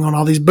been waiting on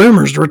all these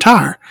boomers to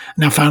retire.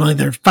 Now,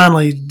 they're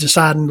finally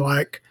deciding to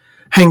like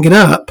hang it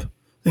up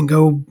and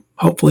go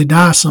hopefully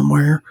die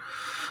somewhere.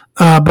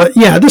 But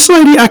yeah, this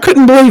lady, I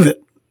couldn't believe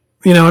it,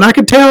 and I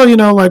could tell,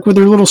 like with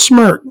her little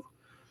smirk,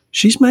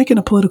 she's making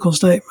a political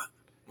statement.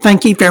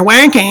 Thank you for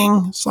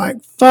working. It's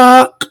like,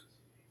 fuck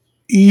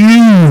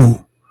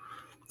you.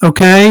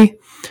 Okay.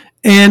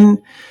 And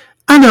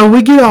I know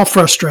we get all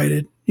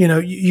frustrated.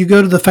 You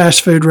go to the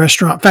fast food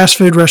restaurant. Fast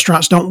food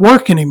restaurants don't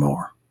work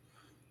anymore.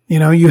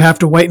 You have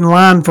to wait in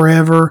line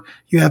forever.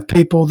 You have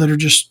people that are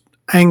just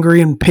angry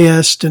and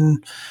pissed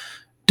and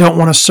don't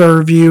want to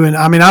serve you. And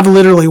I mean, I've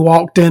literally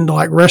walked into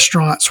like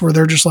restaurants where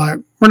they're just like,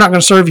 we're not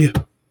going to serve you.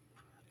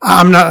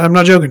 I'm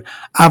not joking.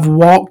 I've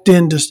walked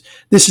into,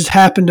 this has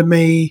happened to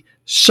me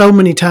so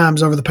many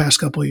times over the past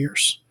couple of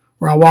years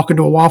where I walk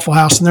into a Waffle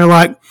House and they're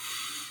like,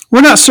 we're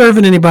not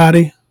serving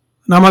anybody.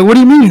 And I'm like, what do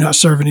you mean you're not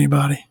serving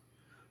anybody?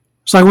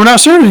 It's like, we're not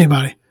serving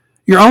anybody.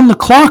 You're on the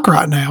clock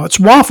right now. It's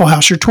Waffle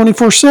House. You're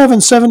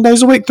 24/7, 7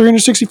 days a week,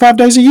 365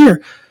 days a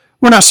year.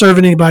 We're not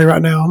serving anybody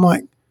right now. I'm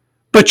like,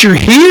 but you're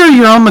here.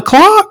 You're on the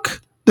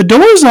clock. The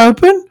door's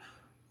open.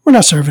 We're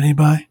not serving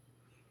anybody.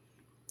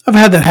 I've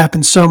had that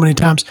happen so many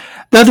times.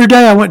 The other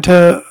day I went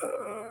to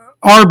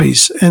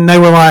Arby's and they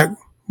were like,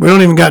 we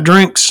don't even got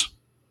drinks.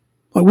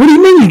 Like, what do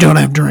you mean you don't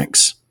have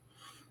drinks?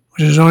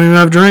 We just don't even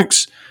have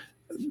drinks.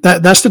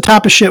 That's the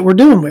type of shit we're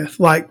dealing with.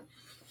 Like,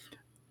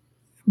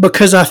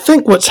 because I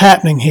think what's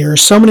happening here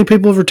is so many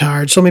people have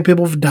retired, so many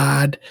people have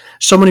died,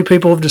 so many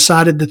people have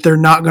decided that they're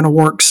not going to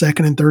work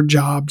second and third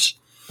jobs.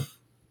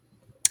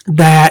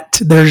 that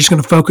they're just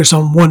going to focus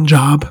on one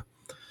job.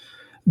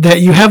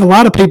 That you have a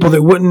lot of people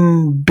that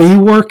wouldn't be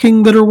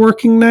working that are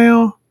working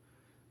now,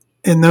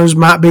 and those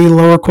might be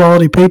lower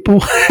quality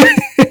people.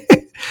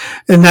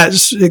 And that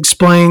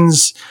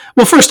explains,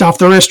 well, first off,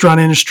 the restaurant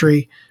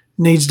industry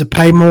needs to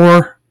pay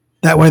more.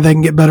 That way they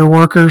can get better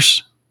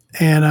workers.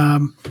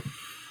 And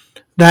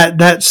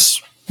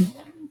that's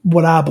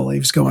what I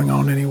believe is going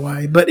on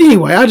anyway. But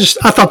anyway, I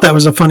thought that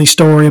was a funny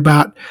story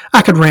about,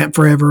 I could rant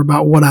forever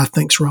about what I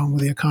think's wrong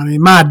with the economy,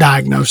 my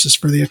diagnosis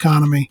for the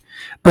economy.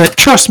 But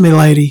trust me,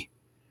 lady,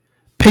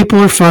 people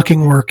are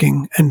fucking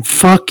working, and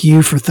fuck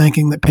you for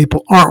thinking that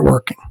people aren't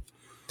working.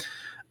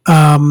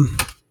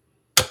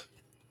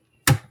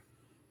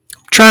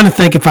 Trying to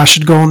think if I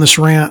should go on this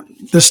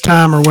rant this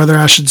time or whether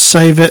I should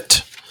save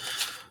it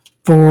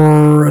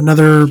for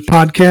another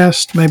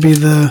podcast.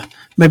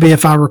 Maybe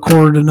if I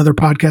record another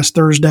podcast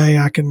Thursday,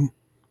 I can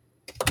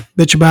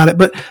bitch about it,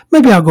 but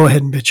maybe I'll go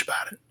ahead and bitch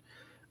about it.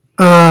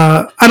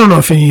 I don't know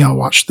if any of y'all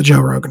watched the Joe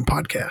Rogan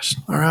podcast.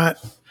 All right.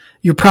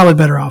 You're probably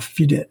better off if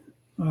you did.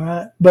 All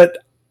right. But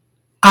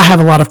I have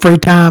a lot of free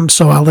time,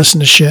 so I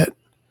listen to shit.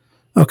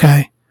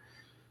 Okay.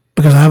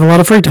 Because I have a lot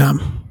of free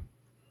time.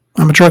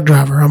 I'm a truck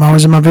driver. I'm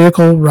always in my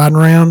vehicle, riding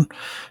around.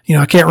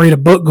 I can't read a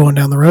book going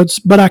down the roads,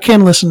 but I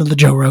can listen to the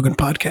Joe Rogan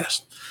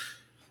podcast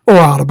or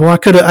Audible. I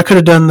could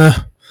have done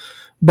the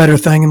better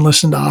thing and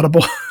listened to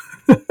Audible,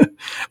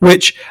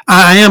 which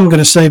I am going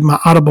to save my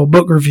Audible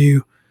book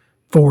review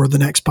for the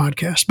next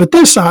podcast. But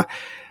this, have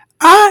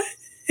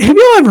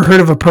you ever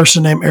heard of a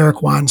person named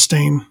Eric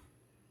Weinstein?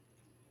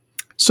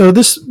 So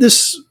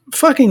this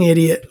fucking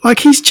idiot, like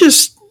he's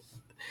just,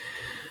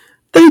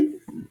 I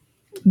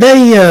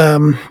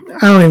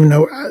don't even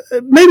know.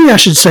 Maybe I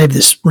should save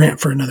this rant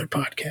for another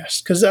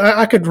podcast because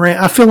I could rant.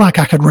 I feel like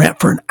I could rant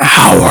for an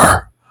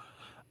hour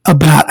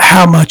about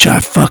how much I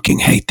fucking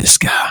hate this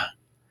guy.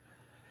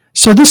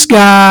 So this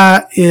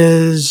guy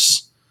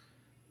is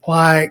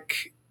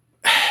like,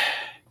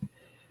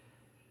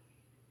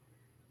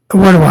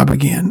 where do I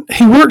begin?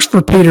 He works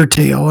for Peter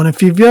Thiel. And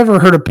if you've ever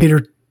heard of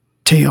Peter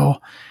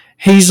Thiel,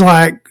 he's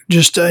like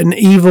just an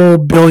evil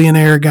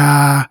billionaire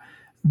guy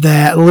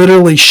that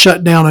literally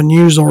shut down a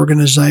news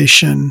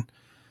organization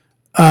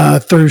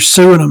through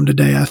suing them to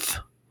death.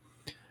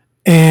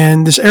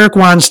 And this Eric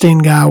Weinstein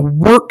guy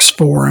works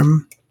for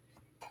him.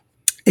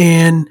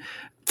 And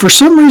for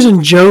some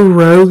reason, Joe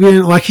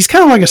Rogan, like he's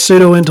kind of like a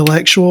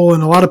pseudo-intellectual,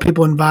 and a lot of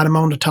people invite him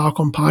on to talk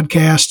on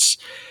podcasts.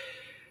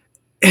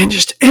 And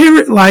just have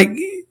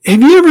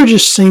you ever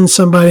just seen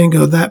somebody and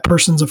go, that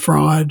person's a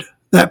fraud?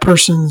 That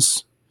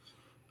person's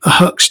a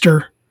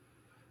huckster?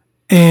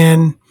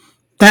 And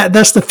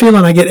that's the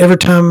feeling I get every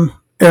time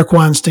Eric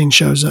Weinstein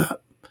shows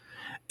up.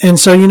 And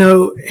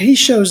so, he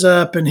shows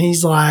up and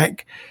he's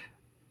like,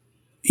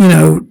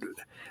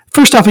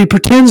 first off, he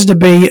pretends to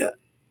be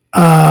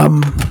a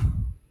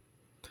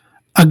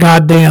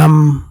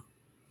goddamn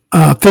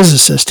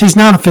physicist. He's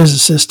not a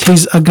physicist.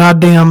 He's a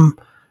goddamn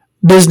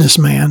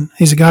businessman.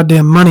 He's a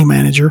goddamn money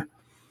manager.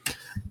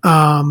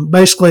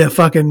 Basically a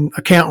fucking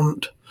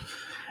accountant.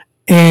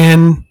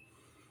 And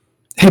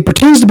he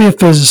pretends to be a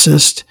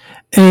physicist.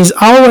 And he's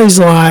always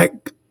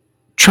like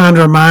trying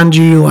to remind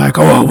you like,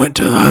 oh, I went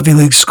to Ivy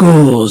League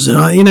schools.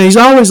 And, he's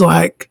always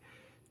like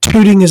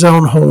tooting his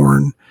own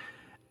horn.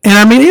 And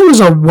I mean, it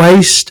was a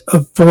waste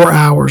of 4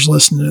 hours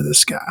listening to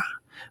this guy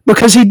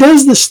because he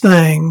does this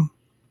thing.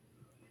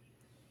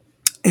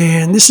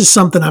 And this is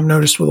something I've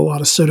noticed with a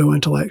lot of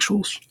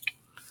pseudo-intellectuals.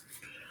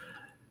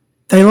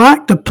 They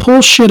like to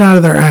pull shit out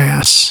of their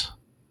ass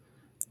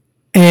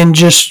and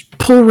just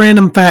pull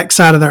random facts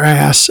out of their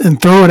ass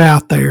and throw it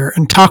out there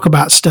and talk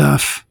about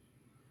stuff.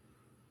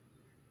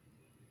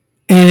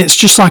 And it's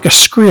just like a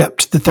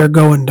script that they're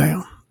going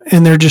down.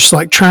 And they're just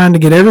like trying to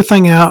get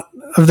everything out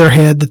of their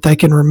head that they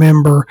can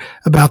remember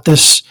about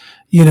this,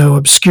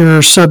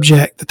 obscure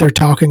subject that they're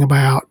talking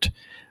about.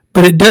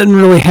 But it doesn't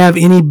really have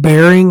any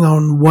bearing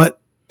on what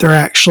they're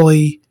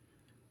actually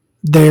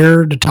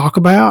there to talk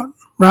about,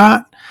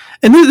 right?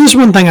 And this is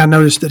one thing I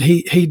noticed that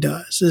he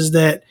does is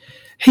that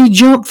he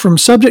jumped from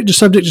subject to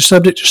subject to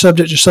subject to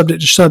subject to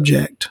subject to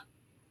subject.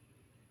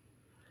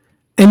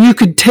 And you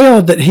could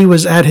tell that he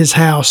was at his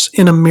house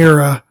in a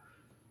mirror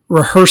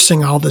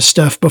rehearsing all this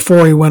stuff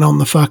before he went on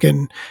the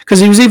fucking,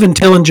 because he was even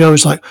telling Joe,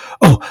 he's like,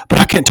 oh, but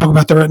I can't talk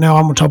about that right now.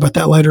 I'm going to talk about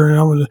that later.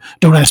 And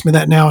don't ask me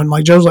that now. And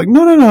like, Joe's like,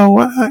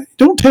 no.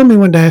 Don't tell me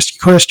when to ask you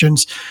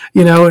questions,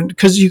 and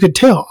because you could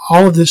tell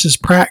all of this is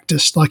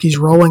practiced. Like he's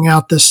rolling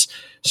out this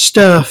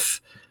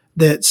stuff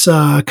that's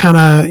kind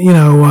of,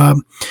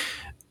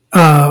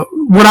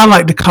 what I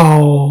like to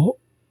call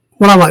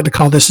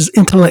this is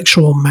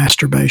intellectual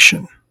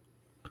masturbation.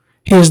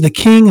 He is the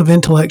king of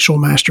intellectual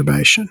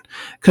masturbation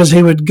because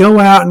he would go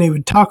out and he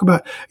would talk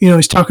about,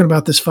 he's talking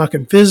about this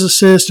fucking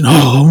physicist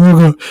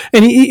and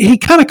he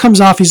kind of comes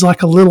off, he's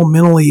like a little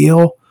mentally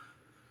ill.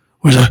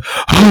 Where he's like,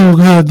 oh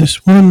God,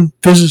 this one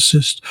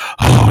physicist.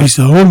 Oh, he's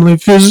the only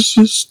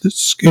physicist that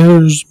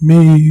scares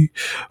me.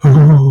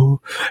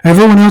 Oh,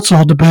 everyone else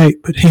I'll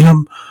debate, but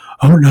him.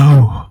 Oh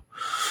no.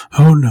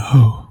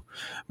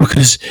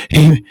 because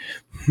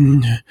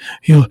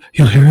you'll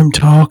hear him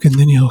talk, and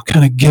then he'll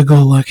kind of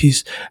giggle like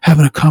he's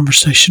having a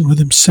conversation with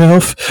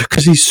himself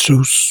because he's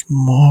so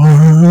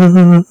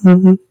smart.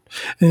 And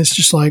it's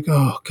just like,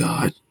 oh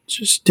God,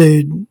 just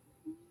dude,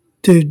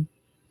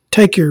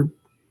 take your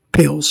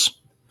pills,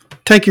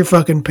 take your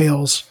fucking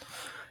pills,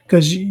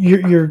 because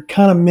you're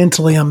kind of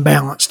mentally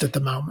unbalanced at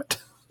the moment.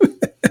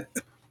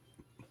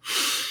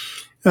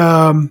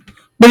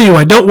 But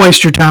anyway, don't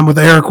waste your time with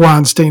the Eric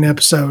Weinstein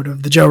episode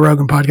of the Joe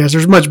Rogan podcast.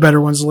 There's much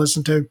better ones to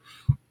listen to.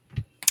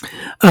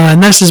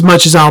 And that's as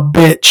much as I'll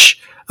bitch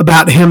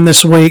about him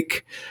this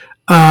week.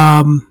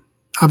 It's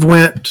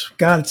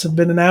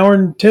been an hour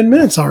and 10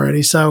 minutes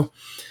already. So,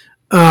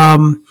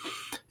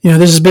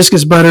 this is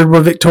Biscuits Buttered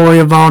with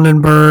Victoria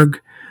Vandenberg.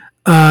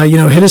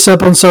 Hit us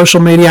up on social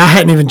media. I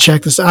hadn't even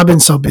checked this. I've been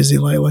so busy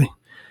lately.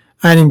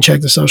 I hadn't even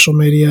checked the social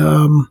media.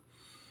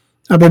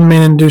 I've been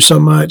meaning to do so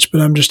much,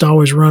 but I'm just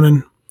always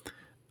running.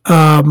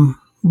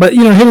 But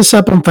hit us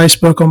up on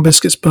Facebook on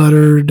Biscuits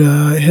Buttered.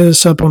 Hit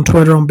us up on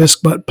Twitter on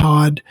Biscuit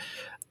Pod.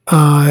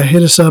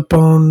 Hit us up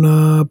on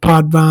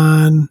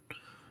Podvine.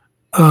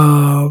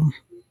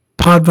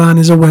 Podvine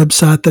is a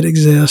website that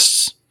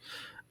exists.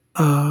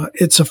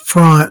 It's a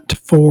front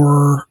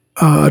for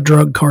a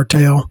drug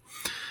cartel.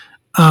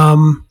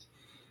 And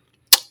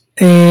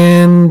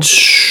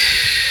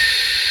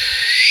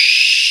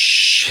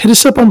hit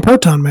us up on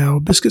Proton Mail,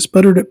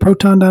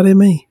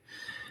 biscuitsbuttered@proton.me.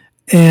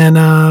 And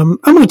I'm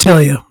going to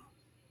tell you,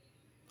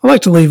 I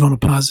like to leave on a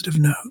positive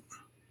note.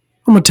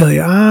 I'm going to tell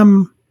you,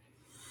 I'm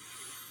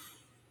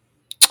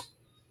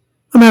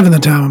having the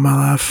time of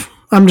my life.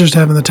 I'm just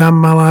having the time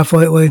of my life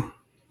lately.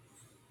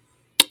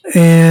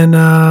 And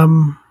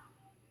I've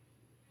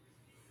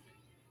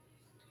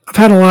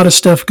had a lot of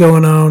stuff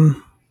going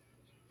on.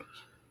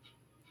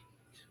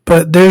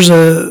 But there's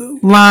a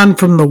line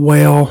from the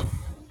well.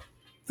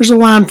 There's a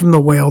line from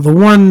the well. The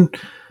one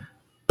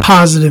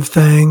positive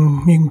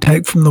thing you can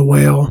take from the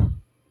well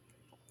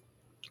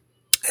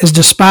is,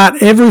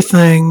 despite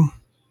everything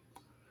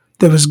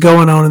that was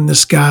going on in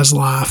this guy's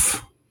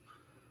life,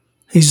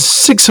 he's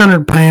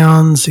 600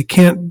 pounds. He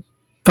can't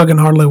fucking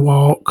hardly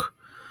walk.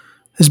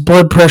 His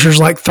blood pressure's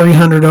like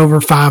 300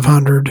 over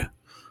 500.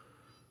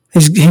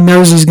 He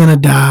knows he's going to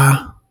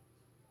die.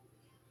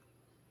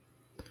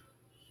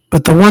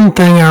 But the one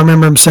thing I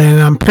remember him saying,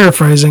 and I'm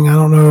paraphrasing, I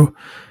don't know,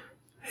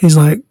 he's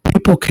like,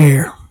 people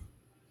care.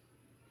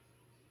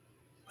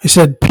 He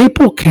said,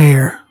 people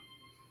care.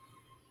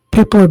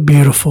 People are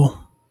beautiful.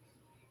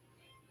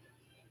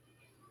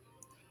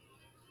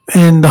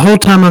 And the whole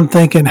time I'm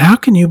thinking, how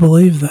can you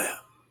believe that?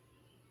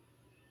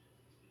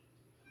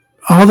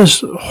 All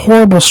this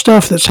horrible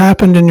stuff that's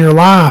happened in your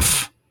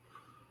life,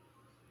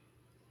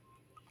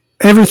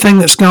 everything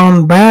that's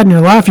gone bad in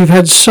your life, you've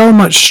had so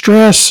much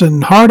stress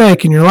and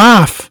heartache in your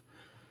life.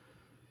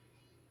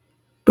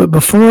 But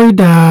before he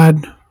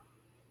died,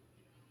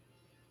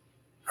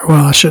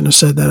 well, I shouldn't have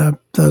said that.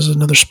 That was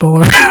another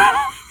spoiler.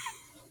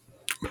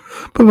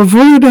 But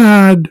before he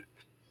died,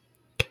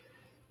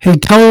 he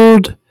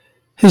told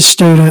his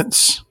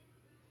students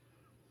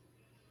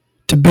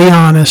to be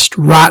honest,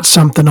 write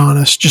something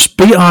honest. Just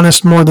be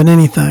honest more than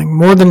anything,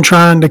 more than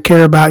trying to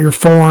care about your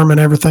form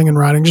and everything in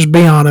writing. Just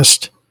be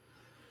honest.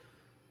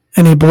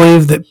 And he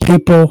believed that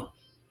people